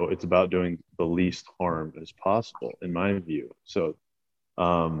 And so it's about doing the least harm as possible, in my view. So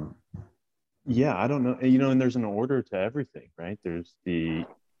I don't know, and there's an order to everything, right? There's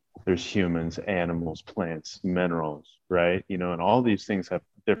humans, animals, plants, minerals, right? And all these things have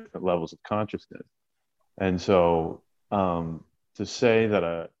different levels of consciousness. And so to say that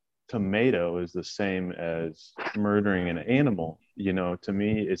a tomato is the same as murdering an animal, to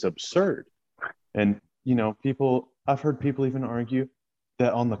me is absurd. And I've heard people even argue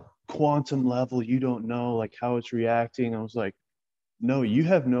that on the quantum level, you don't know like how it's reacting. I was like, no, you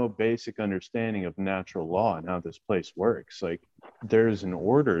have no basic understanding of natural law and how this place works. Like, there's an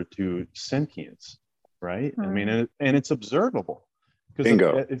order to sentience, right? I mean, and it's observable.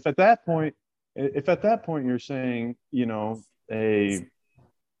 Because if at that point you're saying,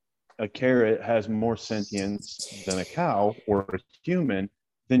 a carrot has more sentience than a cow or a human,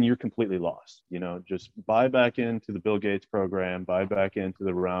 then you're completely lost. Just buy back into the Bill Gates program, buy back into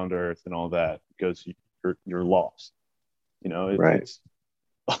the round earth and all that, because you're lost. It's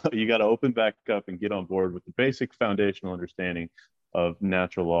you got to open back up and get on board with the basic foundational understanding of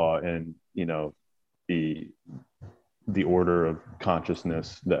natural law and the order of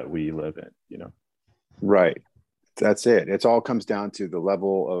consciousness that we live in. Right. That's it. It all comes down to the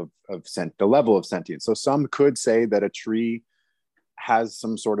level of sentience. So some could say that a tree has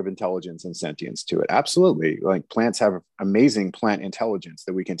some sort of intelligence and sentience to it. Absolutely. Like, plants have amazing plant intelligence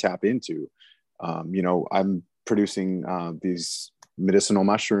that we can tap into. I'm producing these medicinal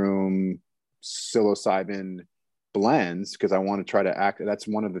mushroom psilocybin blends because I want to try to that's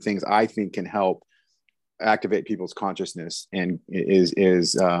one of the things I think can help activate people's consciousness, and is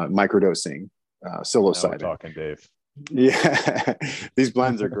microdosing psilocybin. Now we're talking, Dave. Yeah, these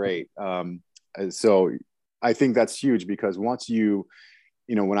blends are great. So I think that's huge, because once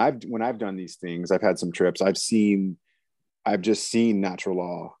when I've done these things, I've had some trips, I've just seen natural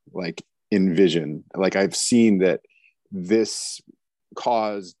law like in vision. Like, I've seen that this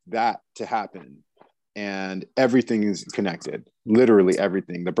caused that to happen, and everything is connected. Literally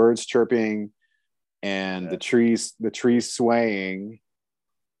everything. The birds chirping, and the trees swaying,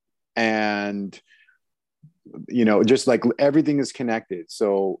 and just like everything is connected.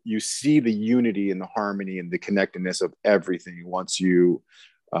 So you see the unity and the harmony and the connectedness of everything once you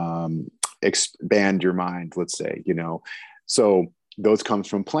expand your mind, let's say. So those comes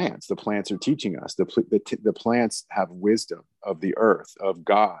from plants. The plants are teaching us. The plants have wisdom of the earth, of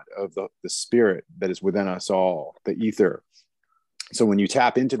God, of the spirit that is within us all, the ether. So when you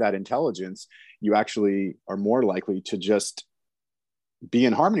tap into that intelligence, you actually are more likely to just be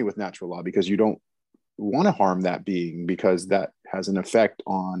in harmony with natural law, because you don't want to harm that being, because that has an effect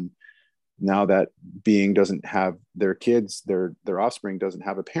on, now that being doesn't have their kids, their offspring doesn't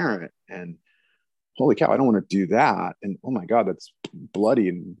have a parent, and holy cow, I don't want to do that. And oh my God, that's bloody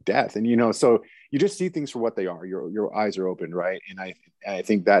and death. And, so you just see things for what they are. Your eyes are open, right? And I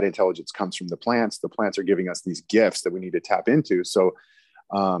think that intelligence comes from the plants. The plants are giving us these gifts that we need to tap into. So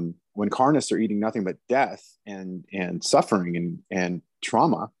when carnists are eating nothing but death and suffering and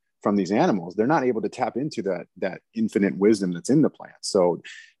trauma from these animals, they're not able to tap into that infinite wisdom that's in the plants. So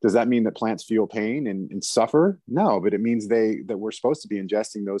does that mean that plants feel pain and suffer? No, but it means that we're supposed to be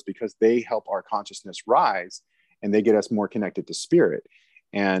ingesting those, because they help our consciousness rise, and they get us more connected to spirit.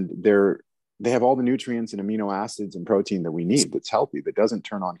 And they have all the nutrients and amino acids and protein that we need, that's healthy, that doesn't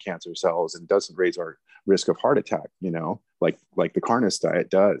turn on cancer cells and doesn't raise our risk of heart attack, like the carnist diet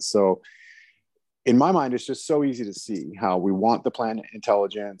does. So in my mind, it's just so easy to see how we want the plant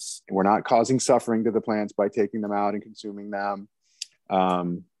intelligence, and we're not causing suffering to the plants by taking them out and consuming them.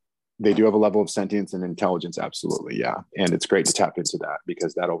 They do have a level of sentience and intelligence. Absolutely. Yeah. And it's great to tap into that,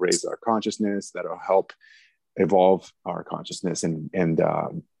 because that'll raise our consciousness. That'll help evolve our consciousness. And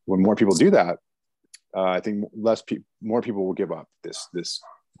when more people do that, I think more people will give up this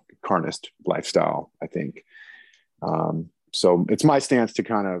carnist lifestyle, I think. So it's my stance to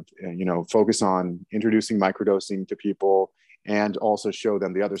kind of, focus on introducing microdosing to people and also show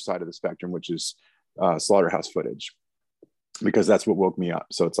them the other side of the spectrum, which is slaughterhouse footage, because that's what woke me up.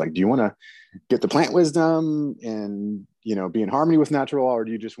 So it's like, do you want to get the plant wisdom and, be in harmony with natural law, or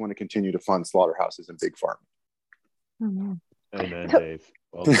do you just want to continue to fund slaughterhouses and big farm? Mm-hmm. Amen, Dave.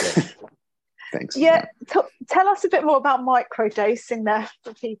 Well said. Thanks. Yeah. Tell us a bit more about microdosing there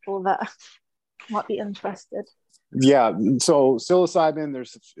for people that might be interested. Yeah. So psilocybin,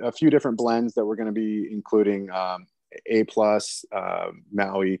 there's a few different blends that we're going to be including, A plus,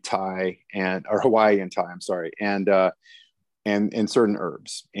 Maui, Thai, or Hawaii and Thai, I'm sorry. And certain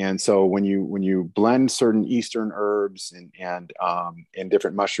herbs. And so when you blend certain Eastern herbs and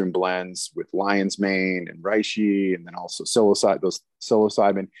different mushroom blends with lion's mane and reishi, and then also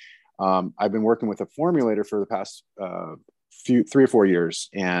psilocybin, I've been working with a formulator for the past 3 or 4 years,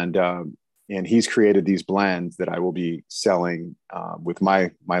 and he's created these blends that I will be selling with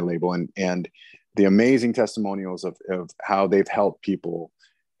my label, and the amazing testimonials of how they've helped people.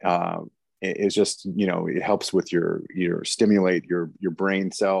 Is just, it helps with your stimulate your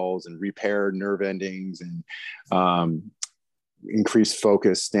brain cells and repair nerve endings and increase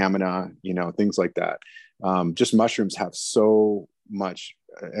focus, stamina, things like that. Just mushrooms have so much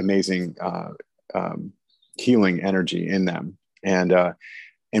amazing healing energy in them, and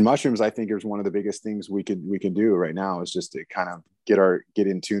mushrooms, I think, is one of the biggest things we can do right now, is just to kind of get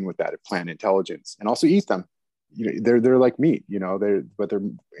in tune with that plant intelligence, and also eat them. They're like meat, but they're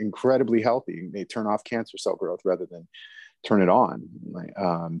incredibly healthy. They turn off cancer cell growth rather than turn it on.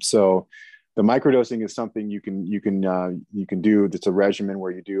 So the microdosing is something you can do. That's a regimen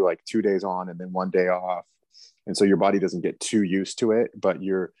where you do like 2 days on and then 1 day off. And so your body doesn't get too used to it, but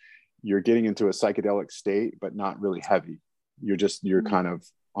you're getting into a psychedelic state, but not really heavy. You're kind of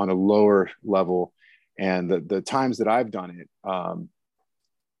on a lower level. And the times that I've done it,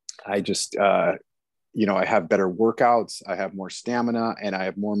 I just, I have better workouts, I have more stamina, and I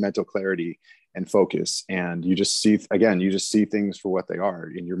have more mental clarity and focus. And you just see things for what they are,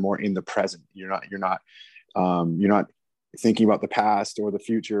 and you're more in the present. You're not thinking about the past or the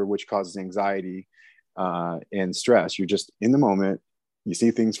future, which causes anxiety and stress. You're just in the moment. You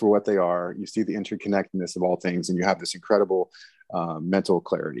see things for what they are. You see the interconnectedness of all things, and you have this incredible mental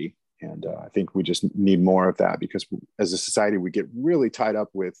clarity. And I think we just need more of that, because as a society, we get really tied up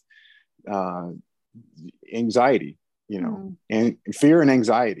with anxiety, and fear and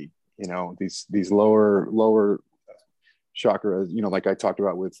anxiety, these lower chakras, like I talked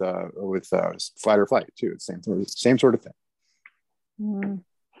about with fight or flight too. It's same sort of thing.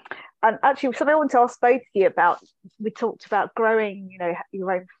 And actually, something I want to ask both of you about. We talked about growing,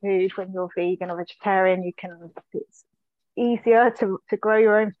 your own food when you're vegan or vegetarian. It's easier to grow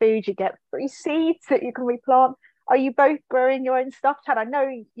your own food. You get free seeds that you can replant. Are you both growing your own stuff? Chad, I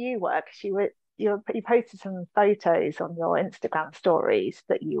know you were, because you posted some photos on your Instagram stories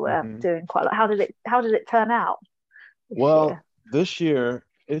that you were doing quite a lot. How did it turn out this year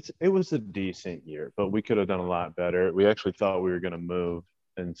it was a decent year, but we could have done a lot better. We actually thought we were going to move,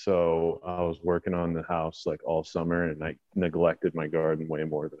 and so I was working on the house like all summer, and I neglected my garden way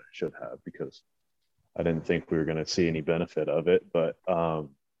more than I should have, because I didn't think we were going to see any benefit of it. But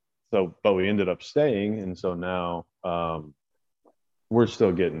but we ended up staying, and so now we're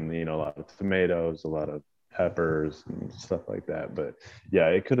still getting, a lot of tomatoes, a lot of peppers and stuff like that. But yeah,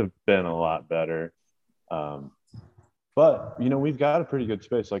 it could have been a lot better. But, we've got a pretty good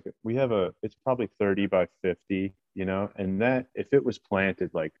space. Like it's probably 30 by 50, and that if it was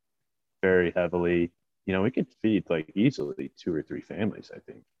planted like very heavily, we could feed like easily 2 or 3 families, I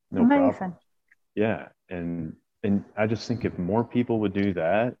think. No Amazing. problem. Yeah. And I just think if more people would do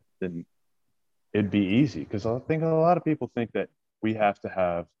that, then it'd be easy. Because I think a lot of people think that we have to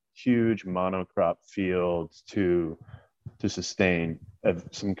have huge monocrop fields to sustain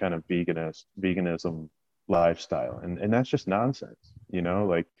some kind of veganism lifestyle, and that's just nonsense.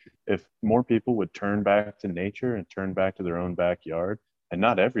 Like, if more people would turn back to nature and turn back to their own backyard, and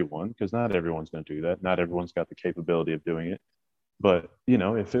not everyone, because not everyone's going to do that, not everyone's got the capability of doing it, but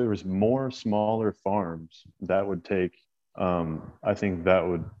if there was more smaller farms, that would take I think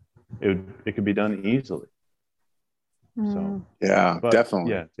it could be done easily. So yeah, but,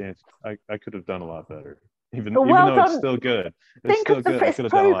 definitely. Yeah, I could have done a lot better. Even well though done. it's still good. Think of it's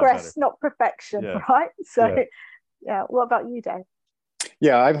progress, not perfection, right? So yeah. What about you, Dave?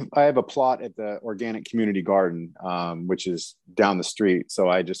 Yeah, I have a plot at the Organic Community Garden, which is down the street. So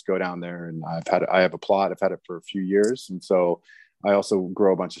I just go down there, and I have a plot. I've had it for a few years, and so I also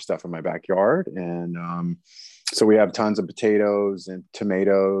grow a bunch of stuff in my backyard. And so we have tons of potatoes and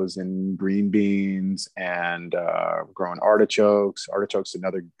tomatoes and green beans, and growing artichokes. Artichokes,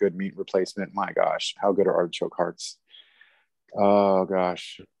 another good meat replacement. My gosh, how good are artichoke hearts? Oh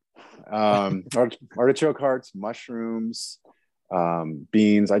gosh. Artichoke hearts, mushrooms,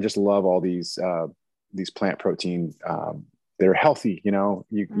 beans. I just love all these plant protein. They're healthy, you know.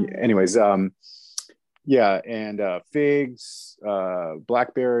 Anyways, yeah, and figs,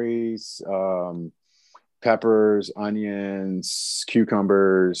 blackberries, peppers, onions,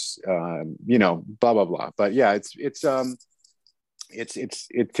 cucumbers, you know, blah blah blah. But yeah, it's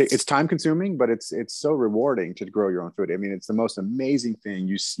time consuming, but it's so rewarding to grow your own food. I mean, it's the most amazing thing.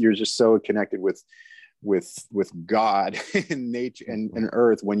 You're just so connected with God and nature and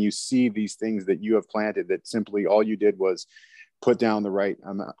earth when you see these things that you have planted, that simply all you did was put down the right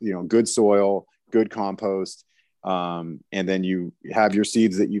you know, good soil, good compost, and then you have your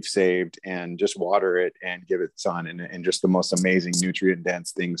seeds that you've saved and just water it and give it sun, and just the most amazing nutrient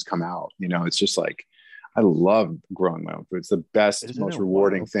dense things come out. You know, it's just like, I love growing my own food. It's the best, most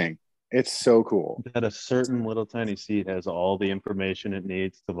rewarding thing. It's so cool that a certain little tiny seed has all the information it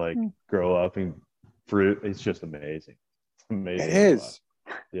needs to like grow up and fruit. It's just amazing. It's amazing. It is.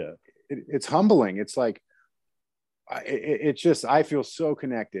 Yeah. It's humbling. It's like, it's just, I feel so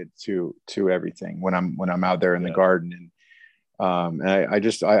connected to everything when I'm out there in the garden. And I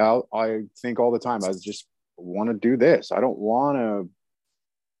think all the time, I just want to do this. I don't want to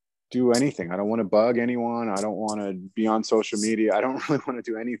do anything. I don't want to bug anyone. I don't want to be on social media. I don't really want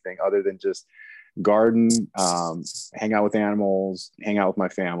to do anything other than just garden, hang out with animals, hang out with my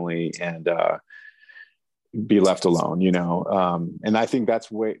family, and be left alone, you know. And I think that's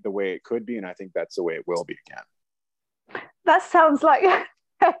the way it could be, and I think that's the way it will be again. That sounds like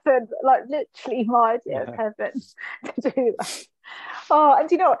heaven, like literally my idea of heaven to do that. Oh,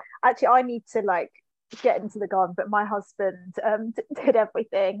 and you know what? Actually, I need to like get into the garden, but my husband did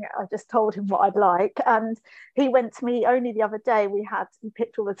everything. I just told him what I'd like, and he went to me only the other day. He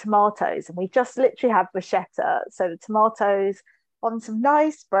picked all the tomatoes, and we just literally had bruschetta, so the tomatoes on some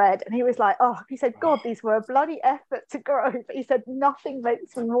nice bread, and he was like, oh, he said, God, these were a bloody effort to grow, but he said nothing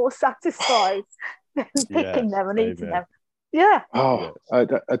makes me more satisfied than picking them and eating them. Yeah. Oh,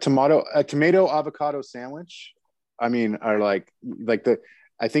 a tomato avocado sandwich. I mean, are like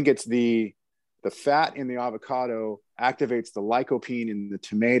I think it's the fat in the avocado activates the lycopene in the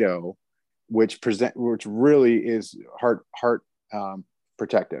tomato, which really is heart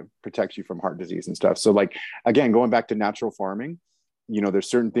protects you from heart disease and stuff. So like, again, going back to natural farming, you know, there's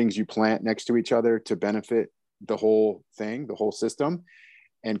certain things you plant next to each other to benefit the whole thing, the whole system,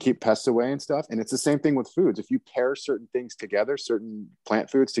 and keep pests away and stuff. And it's the same thing with foods. If you pair certain things together, certain plant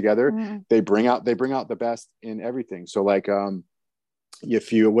foods together, they bring out the best in everything. So like,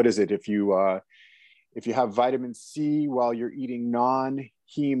 if you have vitamin C while you're eating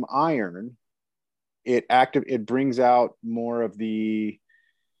non-heme iron, it brings out more of the,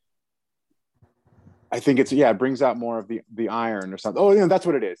 I think it brings out more of the iron or something. Oh, you know, that's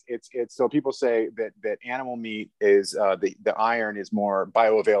what it is. It's so people say that animal meat is the iron is more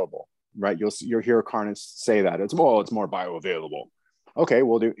bioavailable, right? You'll hear carnists say that it's more bioavailable. Okay,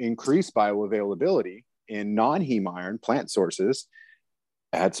 well, to increase bioavailability in non-heme iron plant sources,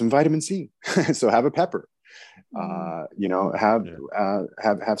 add some vitamin C. So have a pepper. You know,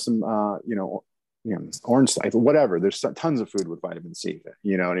 have some orange slice, whatever. There's tons of food with vitamin C.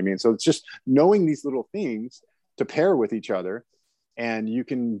 You know what I mean? So it's just knowing these little things to pair with each other, and you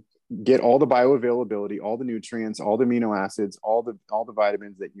can get all the bioavailability, all the nutrients, all the amino acids, all the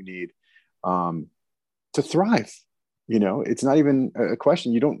vitamins that you need to thrive. You know, it's not even a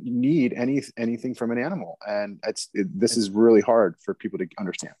question. You don't need anything from an animal, and this is really hard for people to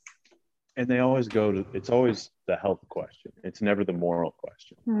understand. And they always it's always the health question. It's never the moral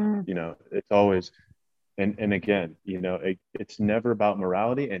question. You know, it's always, and again, you know, it's never about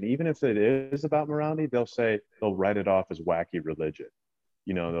morality. And even if it is about morality, they'll write it off as wacky religion.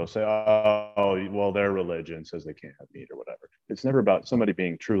 You know, they'll say, oh, well, their religion says they can't have meat or whatever. It's never about somebody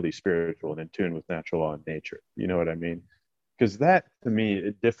being truly spiritual and in tune with natural law and nature. You know what I mean? Because that, to me,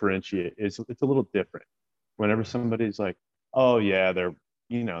 it differentiates. It's a little different. Whenever somebody's like, oh yeah, their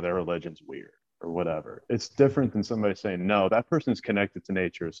religion's weird or whatever. It's different than somebody saying, no, that person's connected to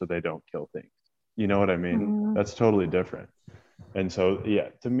nature, so they don't kill things. You know what I mean? That's totally different. And so, yeah,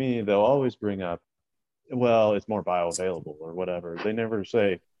 to me, they'll always bring up, well, it's more bioavailable or whatever. They never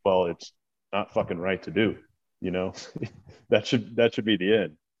say, well, it's not fucking right to do, you know. that should be the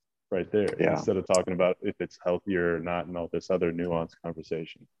end right there. Instead of talking about if it's healthier or not and all this other nuanced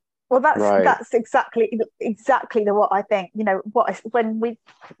conversation. Well, Right. that's exactly what I think. You know, when we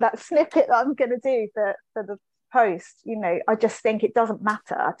that snippet that I'm going to do for the post. You know, I just think it doesn't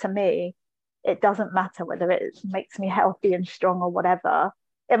matter to me. It doesn't matter whether it makes me healthy and strong or whatever.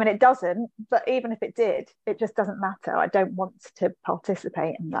 I mean, it doesn't. But even if it did, it just doesn't matter. I don't want to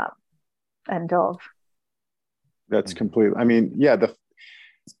participate in that. End of. That's completely. I mean, yeah.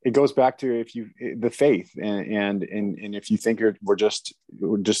 It goes back to the faith and if you think we're just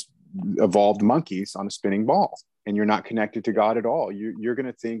evolved monkeys on a spinning ball and you're not connected to God at all, you're going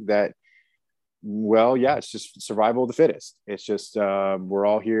to think that, well, yeah, it's just survival of the fittest. It's just we're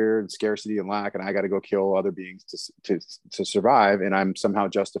all here in scarcity and lack, and I got to go kill other beings to survive, and I'm somehow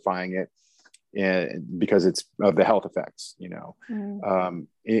justifying it because it's of the health effects, you know.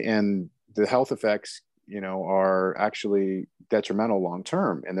 And the health effects, you know, are actually detrimental long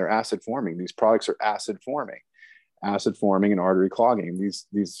term, and they're acid forming. These products are acid forming and artery clogging. These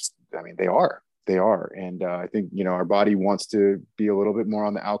I mean, they are. And I think, you know, our body wants to be a little bit more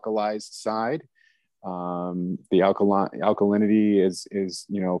on the alkalized side. The alkalinity is,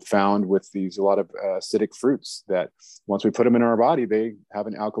 you know, found with a lot of acidic fruits that once we put them in our body, they have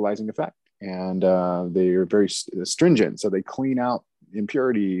an alkalizing effect, and they are very stringent. So they clean out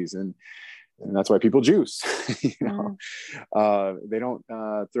impurities, and that's why people juice. You know, they don't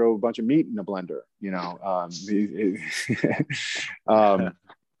throw a bunch of meat in a blender. You know,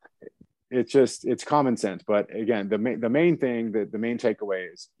 it's common sense. But again, the main thing, the main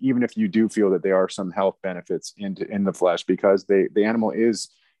takeaway is, even if you do feel that there are some health benefits in the flesh, because the animal is,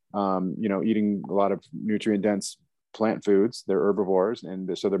 you know, eating a lot of nutrient dense plant foods. They're herbivores,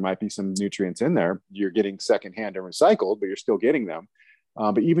 and so there might be some nutrients in there. You're getting secondhand and recycled, but you're still getting them.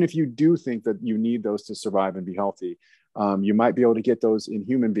 But even if you do think that you need those to survive and be healthy, you might be able to get those in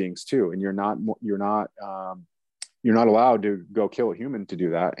human beings too. And you're not allowed to go kill a human to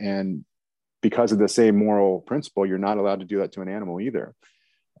do that. And because of the same moral principle, you're not allowed to do that to an animal either.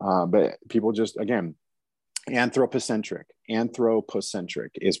 But people just, again, anthropocentric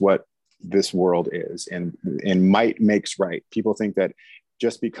is what this world is, and might makes right. People think that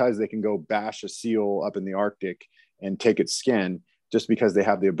just because they can go bash a seal up in the Arctic and take its skin, just because they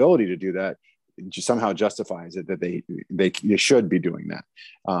have the ability to do that, just somehow justifies it that they should be doing that.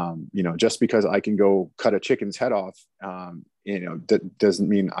 You know, just because I can go cut a chicken's head off, you know, that doesn't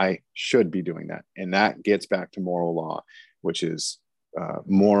mean I should be doing that. And that gets back to moral law, which is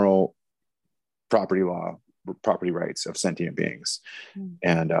moral property law, property rights of sentient beings.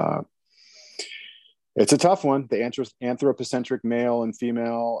 And it's a tough one. The anthropocentric male and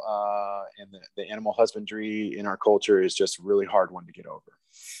female and the animal husbandry in our culture is just a really hard one to get over.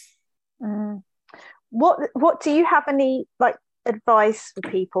 What do you have any like advice for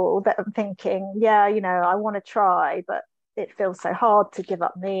people that are thinking, yeah, you know, I want to try, but it feels so hard to give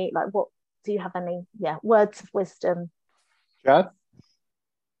up meat? Like, what do you have any words of wisdom? Chad?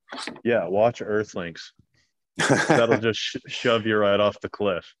 Yeah, watch Earthlings. That'll just shove you right off the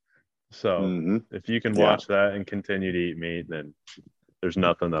cliff. So if you can watch that and continue to eat meat, then there's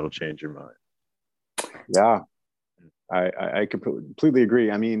nothing that'll change your mind. Yeah, I completely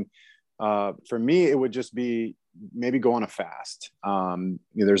agree. I mean, for me, it would just be maybe go on a fast. You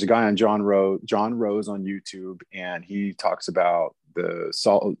know, there's a guy on John Rose on YouTube, and he talks about the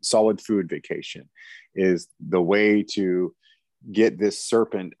solid food vacation is the way to get this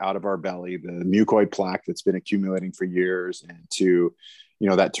serpent out of our belly, the mucoid plaque that's been accumulating for years, and to, you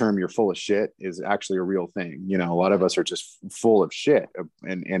know, that term, you're full of shit, is actually a real thing. You know, a lot of us are just full of shit,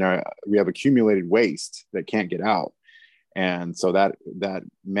 and we have accumulated waste that can't get out. And so that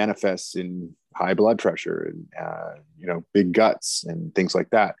manifests in high blood pressure and, you know, big guts and things like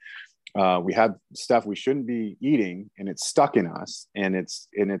that. We have stuff we shouldn't be eating, and it's stuck in us, and it's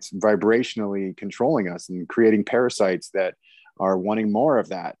vibrationally controlling us and creating parasites that are wanting more of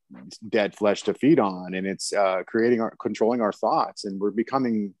that dead flesh to feed on. And it's controlling our thoughts, and we're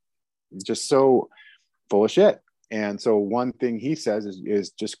becoming just so full of shit. And so one thing he says is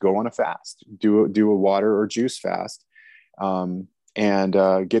just go on a fast, do a water or juice fast, and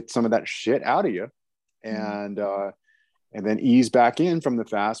get some of that shit out of you, and then ease back in from the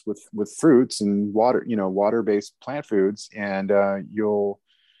fast with fruits and water, you know, water-based plant foods. And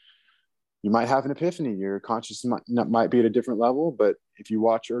you might have an epiphany. Your consciousness might be at a different level, but if you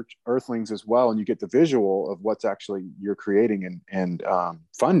watch Earthlings as well, and you get the visual of what's actually you're creating and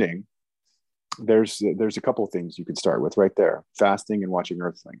funding, there's a couple of things you could start with right there: fasting and watching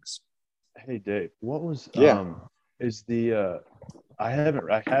Earthlings. Hey Dave, what was is the I have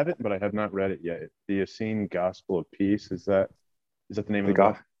it, but I have not read it yet. The Essene Gospel of Peace, is that the name of the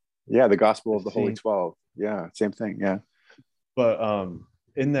book? Yeah, the Gospel of the Holy 12. Yeah, same thing. Yeah, but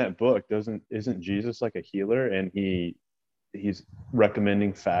in that book, isn't Jesus like a healer, and he's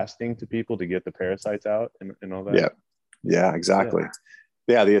recommending fasting to people to get the parasites out and all that? Yeah, exactly. Yeah.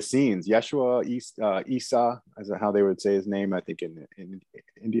 Yeah, the Essenes, Yeshua, Isa, is how they would say his name, I think in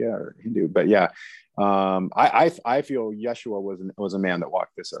India or Hindu. But yeah, I feel Yeshua was a man that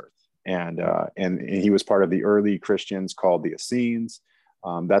walked this earth, and he was part of the early Christians called the Essenes.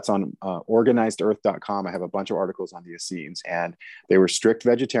 That's on organizedearth.com. I have a bunch of articles on the Essenes, and they were strict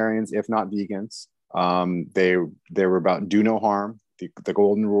vegetarians, if not vegans. They were about do no harm, the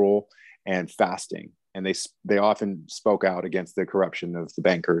golden rule, and fasting. And they often spoke out against the corruption of the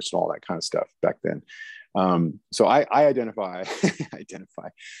bankers and all that kind of stuff back then. So I identify,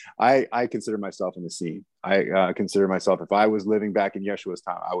 I consider myself in the scene. I consider myself, if I was living back in Yeshua's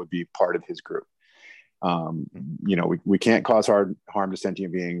time, I would be part of his group. We can't cause harm to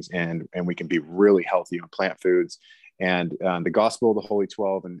sentient beings, and we can be really healthy on plant foods. And the Gospel of the Holy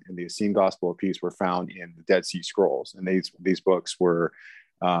 12 and the Essene Gospel of Peace were found in the Dead Sea Scrolls. And these books were,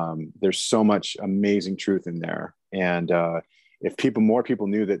 there's so much amazing truth in there. And if more people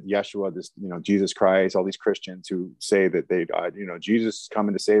knew that Yeshua, Jesus Christ, all these Christians who say that they died, Jesus is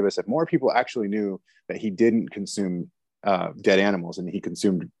coming to save us. If more people actually knew that he didn't consume dead animals, and he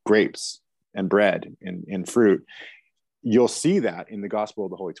consumed grapes and bread and fruit, you'll see that in the Gospel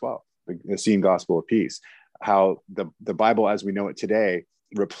of the Holy 12, the Essene Gospel of Peace, how the Bible as we know it today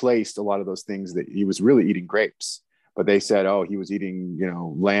replaced a lot of those things, that he was really eating grapes. But they said, oh, he was eating,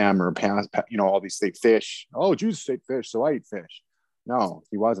 lamb or all these fish. Oh, Jesus ate fish, so I eat fish. No,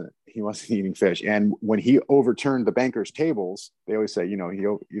 he wasn't. He wasn't eating fish. And when he overturned the bankers' tables, they always say,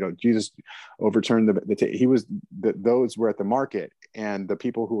 Jesus overturned those were at the market, and the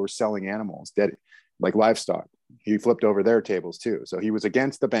people who were selling animals, like livestock, he flipped over their tables too. So he was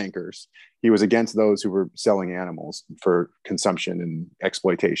against the bankers. He was against those who were selling animals for consumption and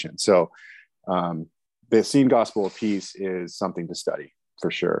exploitation. So, the Essene Gospel of Peace is something to study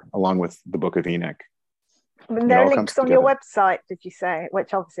for sure, along with the Book of Enoch. There are links on your website, did you say?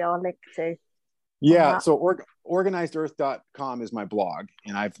 Which obviously I'll link to. Yeah, so organizedearth.com is my blog,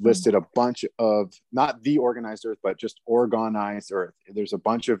 and I've listed a bunch of, not the Organized Earth, but just Organized Earth. There's a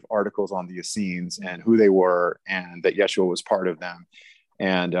bunch of articles on the Essenes and who they were, and that Yeshua was part of them.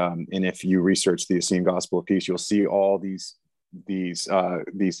 And if you research the Essene Gospel of Peace, you'll see all these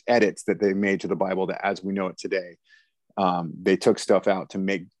edits that they made to the Bible, that as we know it today, they took stuff out to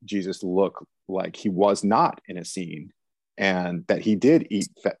make Jesus look like he was not an Essene, and that he did eat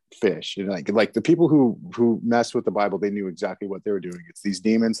fish. And like the people who messed with the Bible, they knew exactly what they were doing. It's these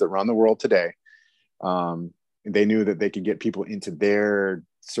demons that run the world today. They knew that they could get people into their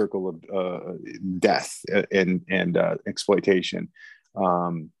circle of death and exploitation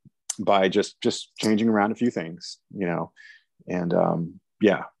by just changing around a few things, And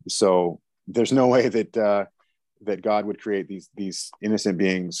so there's no way that God would create these innocent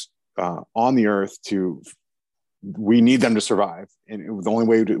beings on the earth. We need them to survive, and the only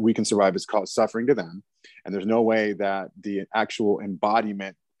way we can survive is cause suffering to them. And there's no way that the actual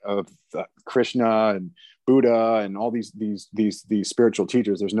embodiment of Krishna and Buddha and all these spiritual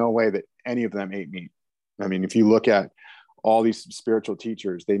teachers, there's no way that any of them ate meat. I mean, if you look at all these spiritual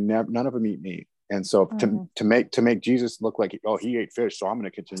teachers, none of them eat meat. And so to make Jesus look like, he ate fish, so I'm going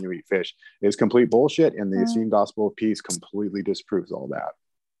to continue to eat fish, is complete bullshit. And the Essene Gospel of Peace completely disproves all that.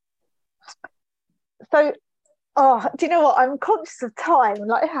 So, do you know what? I'm conscious of time,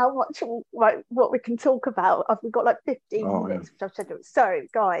 like how much, like what we can talk about. We've got like 15 minutes, which I've said. So,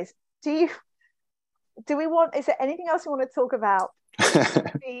 guys, is there anything else you want to talk about?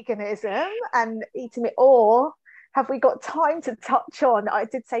 Veganism and eating it, or have we got time to touch on? I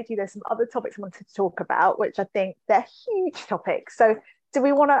did say to you there's some other topics I wanted to talk about, which I think they're huge topics. So do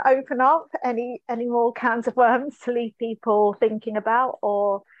we want to open up any more cans of worms to leave people thinking about,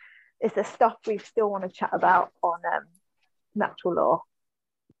 or is there stuff we still want to chat about on natural law?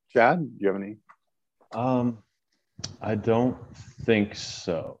 Chad, do you have any? I don't think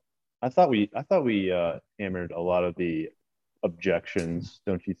so. I thought we hammered a lot of the objections,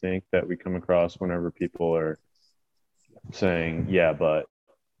 don't you think, that we come across whenever people are saying, yeah, but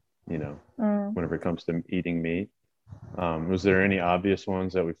whenever it comes to eating meat? Was there any obvious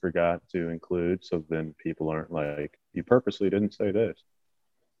ones that we forgot to include, so then people aren't like, you purposely didn't say this?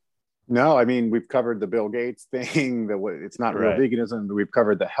 No, I mean, we've covered the Bill Gates thing, it's not real veganism. We've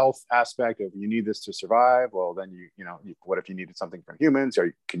covered the health aspect of, you need this to survive. Well, then what if you needed something from humans,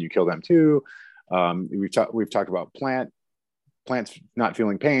 or can you kill them too? We've talked about plants not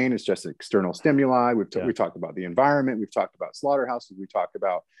feeling pain. It's just external stimuli. We've talked about the environment. We've talked about slaughterhouses. We talked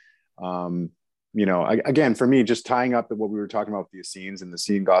about again, for me, just tying up what we were talking about with the Essenes and the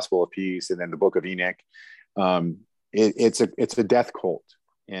Essene Gospel of Peace, and then the Book of Enoch, it's a death cult,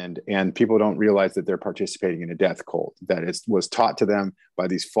 and people don't realize that they're participating in a death cult that was taught to them by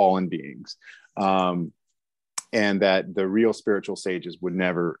these fallen beings, and that the real spiritual sages would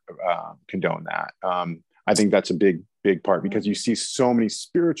never condone that. I think that's a big part, because you see so many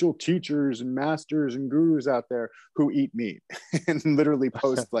spiritual teachers and masters and gurus out there who eat meat and literally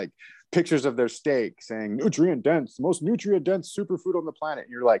post like pictures of their steak saying nutrient dense, most nutrient dense superfood on the planet.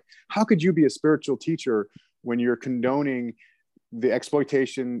 And you're like, how could you be a spiritual teacher when you're condoning the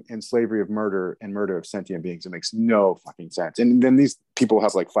exploitation and slavery of murder and murder of sentient beings? It makes no fucking sense. And then these people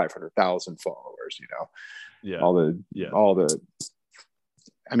have like 500,000 followers, Yeah. all the,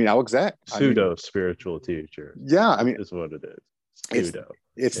 I mean, Alex Zach, pseudo spiritual teacher. Yeah. I mean, is what it is. Pseudo.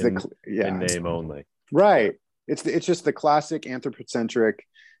 It's in name only. Right. It's just the classic anthropocentric,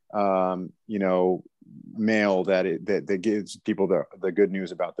 male that gives people the good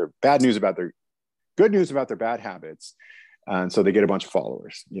news about their bad news about their good news about their bad habits. And so they get a bunch of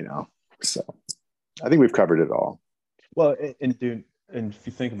followers, so I think we've covered it all. Well, and if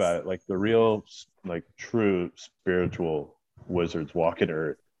you think about it, like the real, like true spiritual wizards walking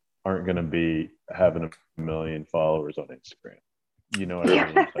Earth aren't going to be having a million followers on Instagram. You know what I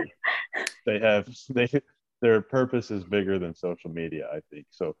mean? Like their purpose is bigger than social media, I think.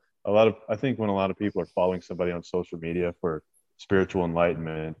 So I think when a lot of people are following somebody on social media for spiritual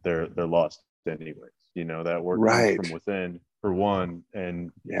enlightenment, they're lost anyways. That work comes from within for one,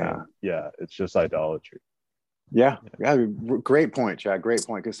 and it's just idolatry. Yeah. Great point, Chad. Great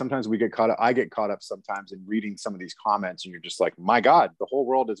point. Because sometimes I get caught up sometimes in reading some of these comments, and you're just like, my God, the whole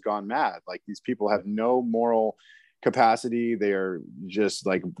world has gone mad. Like, these people have no moral capacity. They're just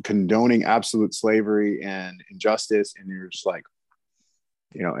like condoning absolute slavery and injustice. And you're just like,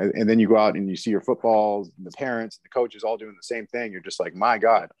 and then you go out and you see your footballs and the parents and the coaches all doing the same thing. You're just like, my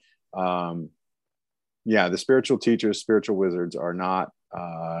God. The spiritual teachers, spiritual wizards are not,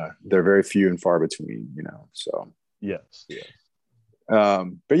 they're very few and far between, so. Yes.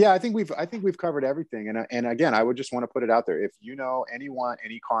 But yeah, I think we've covered everything. And again, I would just want to put it out there. If anyone,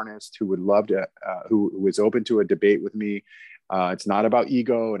 any carnist who would love to, who is open to a debate with me, it's not about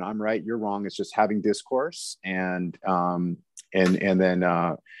ego and I'm right, you're wrong. It's just having discourse and then,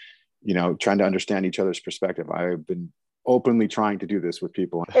 trying to understand each other's perspective. I've been openly trying to do this with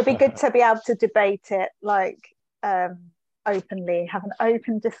people. It'd be good to be able to debate it openly, have an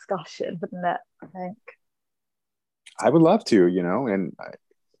open discussion, wouldn't it? I think I would love to, and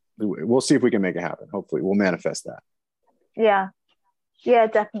we'll see if we can make it happen. Hopefully we'll manifest that. Yeah,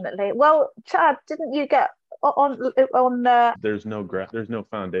 definitely. Well, Chad, didn't you get on there's no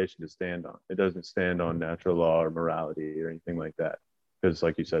foundation to stand on. It doesn't stand on natural law or morality or anything like that, because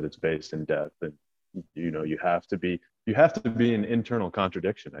like you said, it's based in death, and you have to be an internal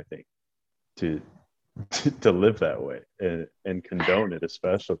contradiction, I think, to live that way and condone it,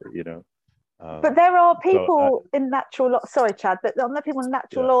 especially, but there are people in natural law, sorry Chad, but there are people in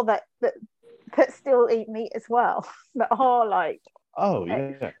natural law that still eat meat as well, that are like,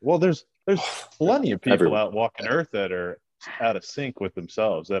 well, there's plenty of people out walking Earth that are out of sync with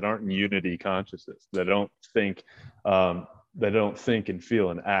themselves, that aren't in unity consciousness, that don't think and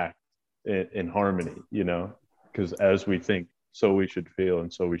feel and act in harmony, because as we think, so we should feel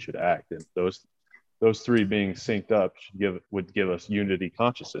and so we should act, and those three being synced up would give us unity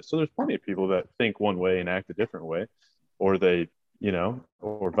consciousness. So there's plenty of people that think one way and act a different way, or they,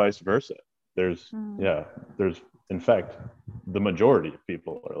 or vice versa. There's in fact, the majority of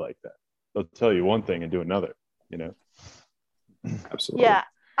people are like that. They'll tell you one thing and do another, Absolutely. Yeah.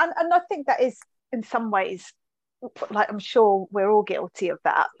 And I think that is in some ways, like, I'm sure we're all guilty of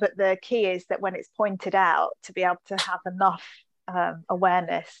that, but the key is that when it's pointed out, to be able to have enough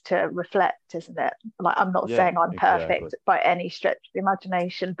awareness to reflect, isn't it? Like, I'm not saying I'm perfect by any stretch of the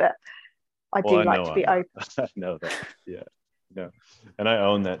imagination, but I do like to be open. I know that. And I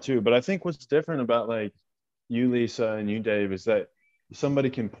own that too. But I think what's different about like you, Lisa, and you, Dave, is that somebody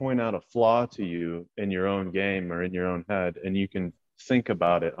can point out a flaw to you in your own game or in your own head, and you can think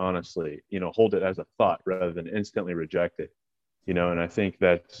about it honestly, hold it as a thought rather than instantly reject it, and I think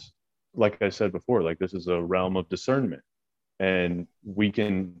that's, like I said before, like, this is a realm of discernment, and we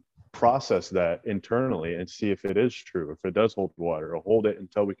can process that internally and see if it is true, if it does hold water, or hold it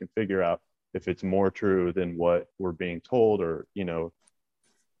until we can figure out if it's more true than what we're being told, or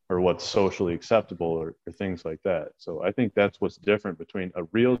or what's socially acceptable, or things like that. So I think that's what's different between a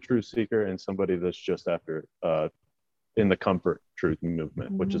real truth seeker and somebody that's just after in the comfort truth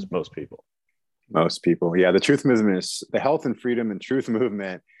movement, which is most people. Yeah, the truth movement is the health and freedom and truth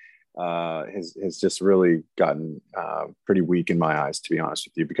movement has just really gotten pretty weak in my eyes, to be honest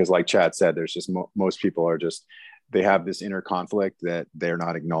with you, because like Chad said, there's just most people are just, they have this inner conflict that they're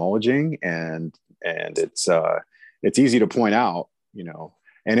not acknowledging, and it's easy to point out, you know.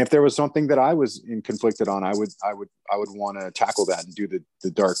 And if there was something that I was conflicted on, I would want to tackle that and do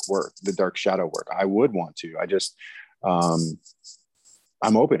the dark work, the dark shadow work. I would want to. I just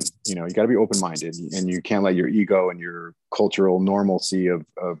I'm open. You know, you got to be open-minded, and you can't let your ego and your cultural normalcy of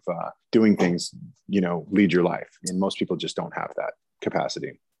doing things, you know, lead your life. And most people just don't have that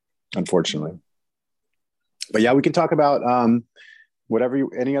capacity, unfortunately. But yeah, we can talk about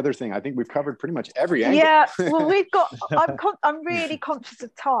any other thing. I think we've covered pretty much every angle. Yeah, well, we've got. I'm really conscious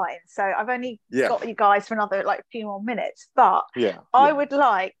of time, so I've only got you guys for another like few more minutes. But I would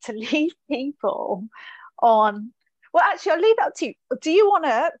like to leave people on. Well, actually, I'll leave that to you. Do you want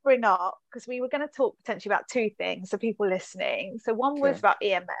to bring up, because we were going to talk potentially about two things for people listening. So one was about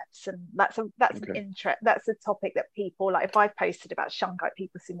EMFs, and that's an interest. That's a topic that people, like if I posted about shungite,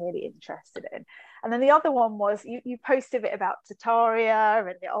 people seem really interested in. And then the other one was you posted a bit about Tartaria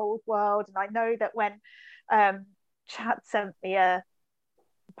and the old world. And I know that when Chad sent me a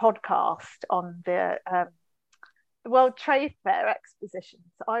podcast on the World Trade Fair expositions,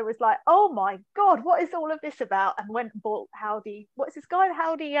 I was like, oh my God, what is all of this about? And went and bought what's this guy,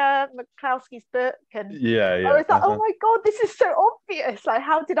 Howdy McCloskey's book. And I was like, oh my God, this is so obvious. Like,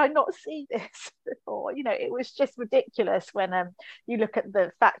 how did I not see this before? You know, it was just ridiculous when you look at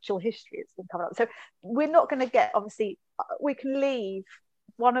the factual history that's been coming up. So we're not going to get, obviously, we can leave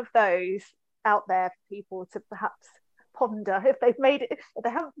one of those out there for people to perhaps ponder if they've made it, if they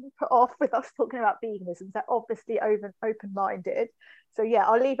haven't been put off with us talking about veganism. They're obviously open-minded. So yeah,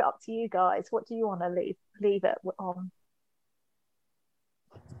 I'll leave it up to you guys. What do you want to leave it on?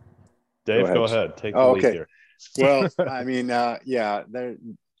 Dave, go ahead. Take the lead here. Well, I mean, I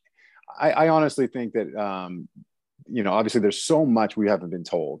honestly think that you know, obviously there's so much we haven't been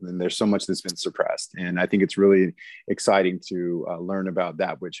told, and there's so much that's been suppressed. And I think it's really exciting to learn about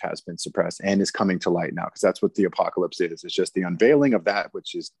that which has been suppressed and is coming to light now, because that's what the apocalypse is. It's just the unveiling of that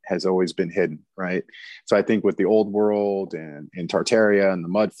which has always been hidden, right? So I think with the old world and in Tartaria and the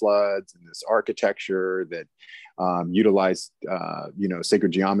mud floods and this architecture that utilize you know,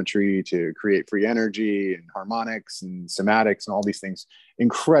 sacred geometry to create free energy and harmonics and somatics and all these things,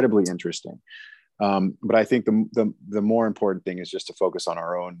 incredibly interesting. But I think the more important thing is just to focus on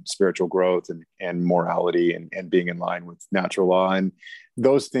our own spiritual growth and morality and being in line with natural law. And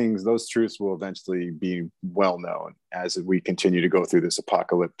those things, those truths will eventually be well known as we continue to go through this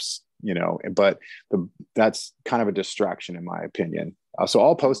apocalypse, you know, but that's kind of a distraction in my opinion. So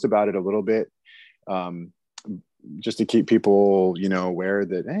I'll post about it a little bit, just to keep people, you know, aware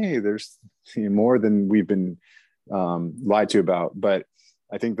that, hey, there's more than we've been lied to about. But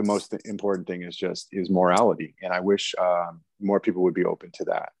I think the most important thing is morality. And I wish more people would be open to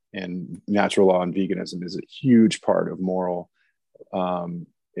that. And natural law and veganism is a huge part of moral,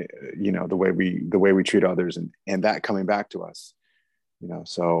 you know, the way we treat others, and that coming back to us, you know.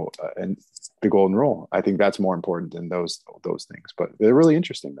 So and the golden rule, I think that's more important than those things, but they're really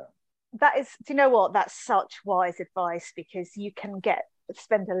interesting though. That is, do you know what? That's such wise advice, because you can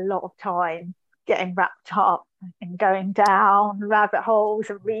spend a lot of time getting wrapped up and going down rabbit holes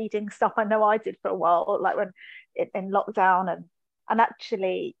and reading stuff. I know I did for a while, like when in lockdown, and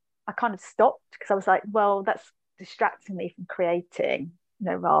actually I kind of stopped, because I was like, well, that's distracting me from creating, you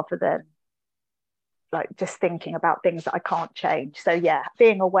know, rather than like just thinking about things that I can't change. So yeah,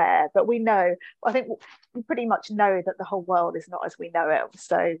 being aware. But I think we pretty much know that the whole world is not as we know it,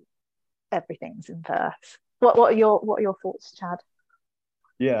 so everything's inverse. What are your thoughts, Chad?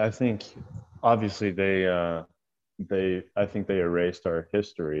 Yeah, I think obviously I think they erased our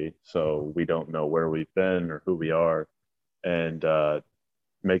history, so we don't know where we've been or who we are, and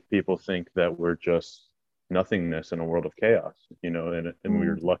make people think that we're just nothingness in a world of chaos, you know, and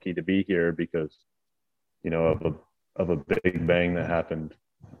we're lucky to be here because, you know, of a big bang that happened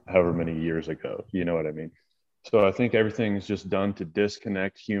however many years ago, you know what I mean? So I think everything is just done to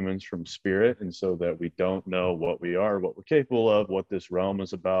disconnect humans from spirit, and so that we don't know what we are, what we're capable of, what this realm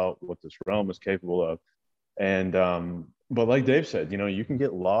is about, what this realm is capable of. And but like Dave said, you know, you can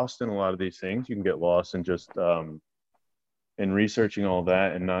get lost in a lot of these things. You can get lost in just in researching all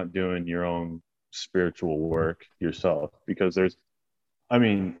that and not doing your own spiritual work yourself, because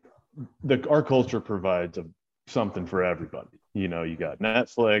our culture provides something for everybody. You know, you got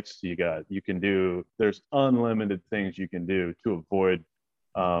Netflix, there's unlimited things you can do to avoid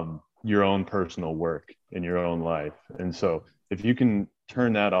your own personal work in your own life. And so if you can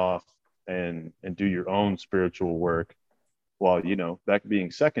turn that off and do your own spiritual work, while, that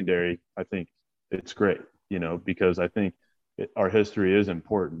being secondary, I think it's great, because I think our history is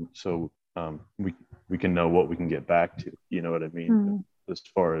important. So we can know what we can get back to, you know what I mean? As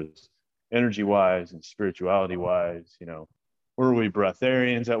far as energy wise and spirituality wise, were we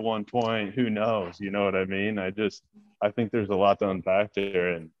breatharians at one point? Who knows? You know what I mean? I think there's a lot to unpack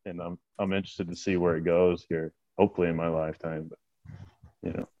there, and I'm interested to see where it goes here, hopefully in my lifetime, but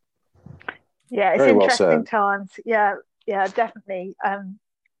Yeah, it's Very well interesting said. times. Yeah, definitely.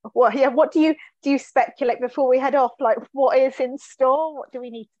 What do you speculate before we head off? Like, what is in store? What do we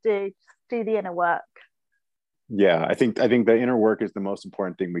need to do the inner work? Yeah, I think the inner work is the most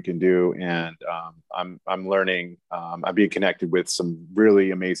important thing we can do, and I'm learning. I'm being connected with some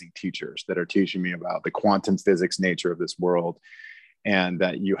really amazing teachers that are teaching me about the quantum physics nature of this world, and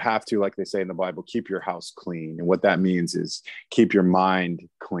that you have to, like they say in the Bible, keep your house clean. And what that means is keep your mind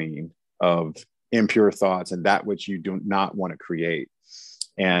clean of impure thoughts and that which you do not want to create,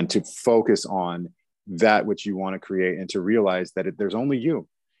 and to focus on that which you want to create, and to realize that there's only you.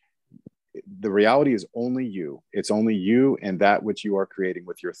 The reality is only you. It's only you and that which you are creating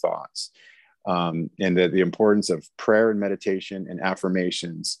with your thoughts. And the importance of prayer and meditation and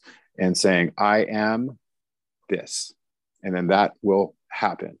affirmations, and saying, I am this, and then that will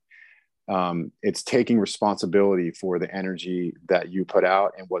happen. It's taking responsibility for the energy that you put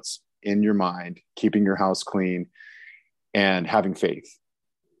out and what's in your mind, keeping your house clean, and having faith.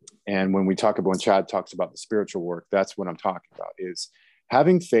 And when Chad talks about the spiritual work, that's what I'm talking about, is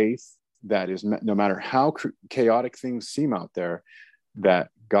having faith that is, no matter how chaotic things seem out there, that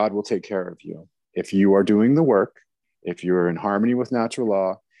God will take care of you. If you are doing the work, if you're in harmony with natural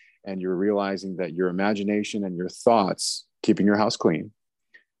law, and you're realizing that your imagination and your thoughts, keeping your house clean,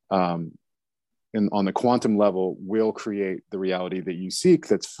 and on the quantum level, will create the reality that you seek,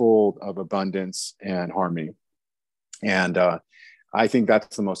 that's full of abundance and harmony. And I think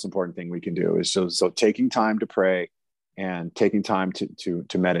that's the most important thing we can do, is so taking time to pray, and taking time to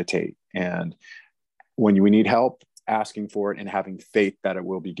meditate. And when we need help, asking for it, and having faith that it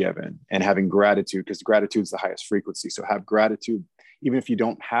will be given, and having gratitude, because gratitude is the highest frequency. So have gratitude, even if you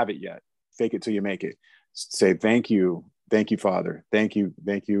don't have it yet. Fake it till you make it. Say, thank you, Father. Thank you,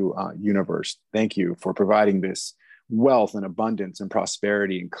 universe. Thank you for providing this wealth and abundance and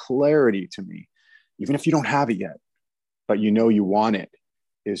prosperity and clarity to me, even if you don't have it yet, but you want it.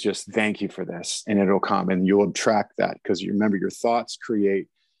 Is just thank you for this, and it'll come, and you'll attract that, because you remember, your thoughts create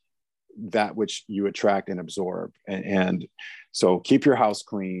that which you attract and absorb. And so keep your house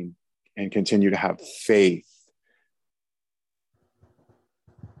clean and continue to have faith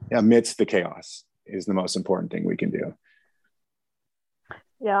amidst the chaos is the most important thing we can do.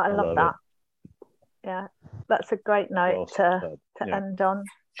 Yeah, I love that. Yeah, that's a great note to end on.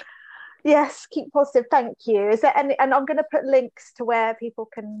 Yes, keep positive. Thank you. Is there any, and I'm going to put links to where people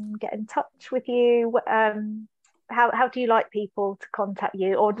can get in touch with you. How do you like people to contact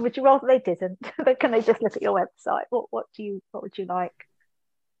you, or would you rather they didn't? Can they just look at your website? What would you like?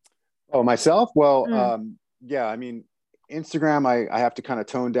 Oh, myself? Well, yeah, I mean, Instagram, I have to kind of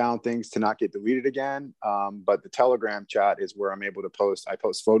tone down things to not get deleted again. But the Telegram chat is where I'm able to post. I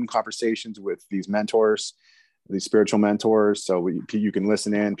post phone conversations with these mentors, these spiritual mentors. So you can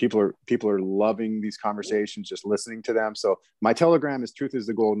listen in. People are loving these conversations, just listening to them. So my Telegram is Truth is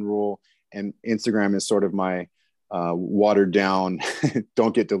the Golden Rule, and Instagram is sort of my watered down,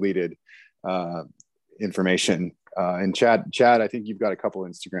 don't get deleted information. And Chad, I think you've got a couple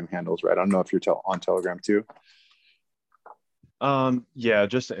Instagram handles, right? I don't know if you're on Telegram too. Yeah,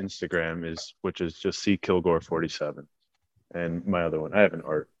 just Instagram which is just C Kilgore 47, and my other one, I have an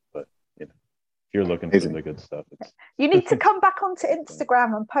art, but if you're looking for the good stuff, you need to come back onto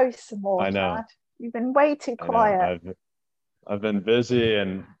Instagram and post some more. I know. Chad. You've been way too quiet. I've been busy,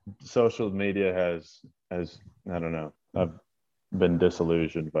 and social media has I don't know. I've been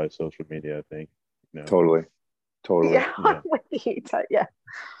disillusioned by social media, I think. Totally. Yeah, I'm with you. Yeah.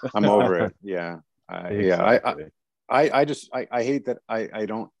 I'm over it. Yeah. Exactly. I hate that I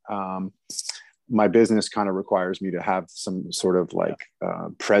don't, my business kind of requires me to have some sort of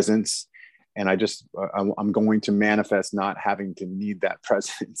presence. And I'm going to manifest not having to need that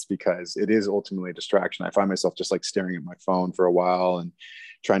presence, because it is ultimately a distraction. I find myself just staring at my phone for a while and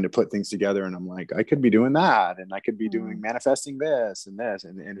trying to put things together. And I'm like, I could be doing that, and I could be doing manifesting this and this.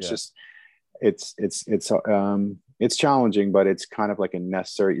 And it's just, it's challenging, but it's kind of like a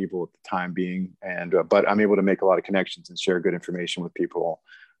necessary evil at the time being. And, but I'm able to make a lot of connections and share good information with people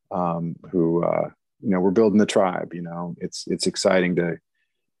who, we're building the tribe. It's exciting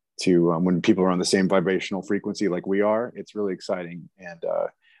to when people are on the same vibrational frequency like we are. It's really exciting. And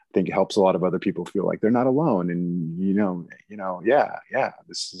think it helps a lot of other people feel like they're not alone. And, we're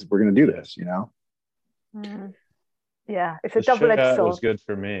going to do this, Mm. Yeah, it's a double-edged sword. It was good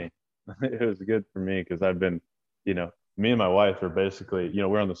for me. It was good for me because I've been, me and my wife are basically,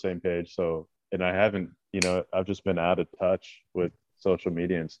 we're on the same page. So, and I haven't, I've just been out of touch with social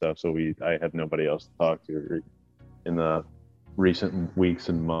media and stuff. So I have nobody else to talk to in the recent weeks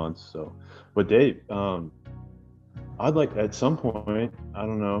and months. So, but Dave, I'd like at some point, I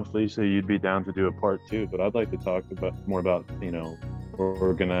don't know if Lisa, you'd be down to do a part 2, but I'd like to talk more about,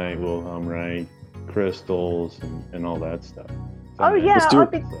 orgonite, wilhelmite, crystals and all that stuff. Oh yeah,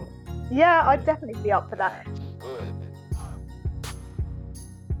 I'd definitely be up for that.